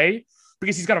on clay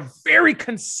because he's got a very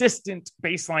consistent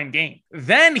baseline game.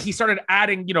 Then he started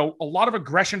adding, a lot of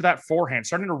aggression to that forehand,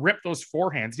 starting to rip those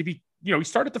forehands. He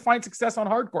started to find success on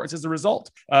hard courts as a result,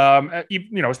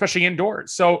 especially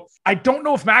indoors. So I don't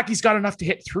know if Mackey's got enough to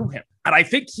hit through him. And I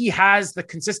think he has the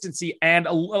consistency and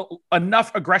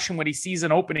enough aggression when he sees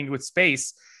an opening with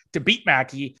space to beat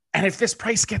Mackey. And if this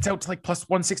price gets out to plus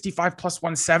 165, plus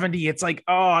 170, it's I'm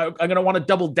going to want to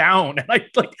double down. And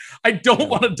I don't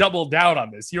want to double down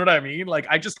on this. You know what I mean?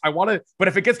 I want to, but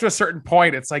if it gets to a certain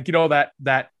point, it's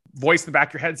that voice in the back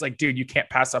of your head is dude, you can't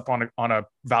pass up on a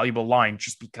valuable line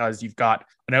just because you've got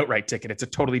an outright ticket. It's a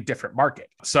totally different market.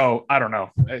 So I don't know.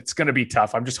 It's going to be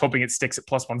tough. I'm just hoping it sticks at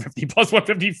plus 150, plus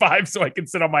 155 so I can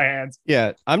sit on my hands.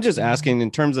 Yeah. I'm just asking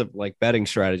in terms of betting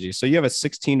strategy. So you have a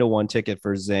 16-1 ticket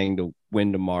for Zhang to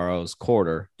win tomorrow's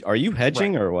quarter. Are you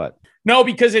hedging or what? No,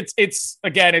 because it's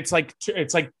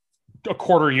like a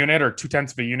quarter unit or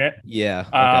 0.2 of a unit. Yeah.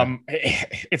 Okay.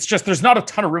 It's just, there's not a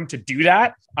ton of room to do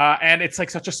that. And it's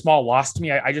such a small loss to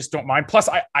me. I just don't mind. Plus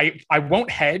I won't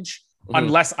hedge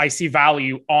unless I see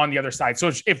value on the other side.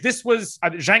 So if this was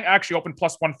Zhang actually opened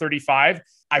plus 135,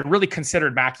 I really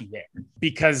considered Mackey there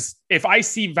because if I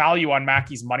see value on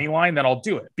Mackey's money line, then I'll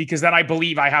do it because then I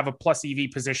believe I have a plus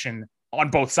EV position on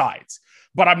both sides,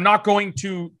 but I'm not going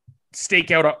to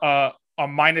stake out a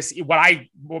minus, what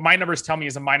my numbers tell me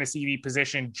is a minus EV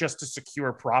position just to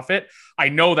secure profit. I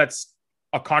know that's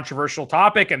a controversial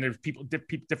topic and there's different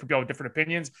people with different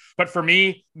opinions, but for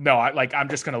me, no, I'm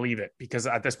just going to leave it because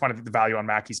at this point, I think the value on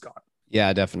Mackey's gone.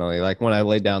 Yeah, definitely. When I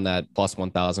laid down that plus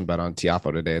 1,000 bet on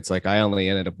Tiafoe today, it's I only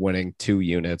ended up winning 2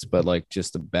 units, but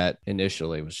just the bet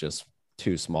initially was just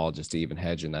too small just to even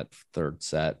hedge in that third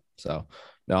set. So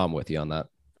no, I'm with you on that.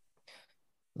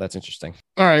 That's interesting.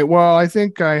 All right. Well, I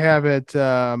think I have it.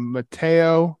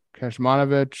 Mateo,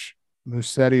 Kecmanovic,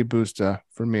 Musetti, Busta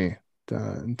for me.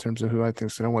 In terms of who I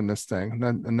think is going to win this thing, and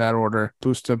then in that order,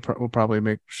 Busta will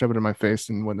probably shove it in my face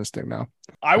and win this thing. Now,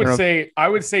 I would say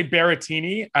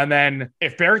Berrettini, and then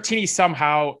if Berrettini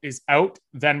somehow is out,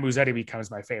 then Musetti becomes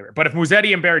my favorite. But if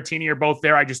Musetti and Berrettini are both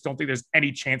there, I just don't think there's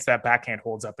any chance that backhand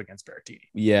holds up against Berrettini.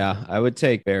 Yeah, I would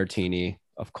take Berrettini,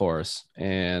 of course,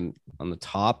 and on the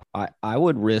top, I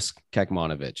would risk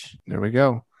Kecmanovic. There we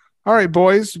go. All right,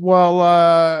 boys. Well,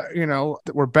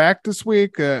 we're back this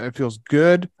week. It feels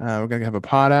good. We're going to have a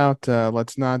pod out.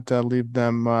 Let's not leave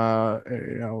them,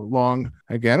 long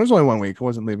again. It was only 1 week. I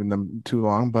wasn't leaving them too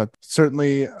long, but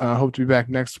certainly hope to be back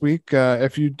next week.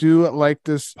 If you do like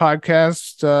this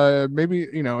podcast, maybe,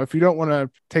 if you don't want to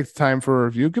take the time for a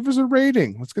review, give us a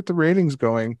rating. Let's get the ratings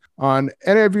going on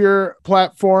any of your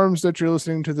platforms that you're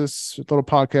listening to this little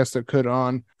podcast that could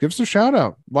on. Give us a shout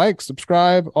out, like,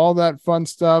 subscribe, all that fun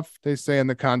stuff they say in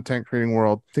the content creating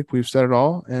world. I think we've said it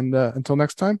all. And until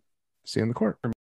next time, see you in the court.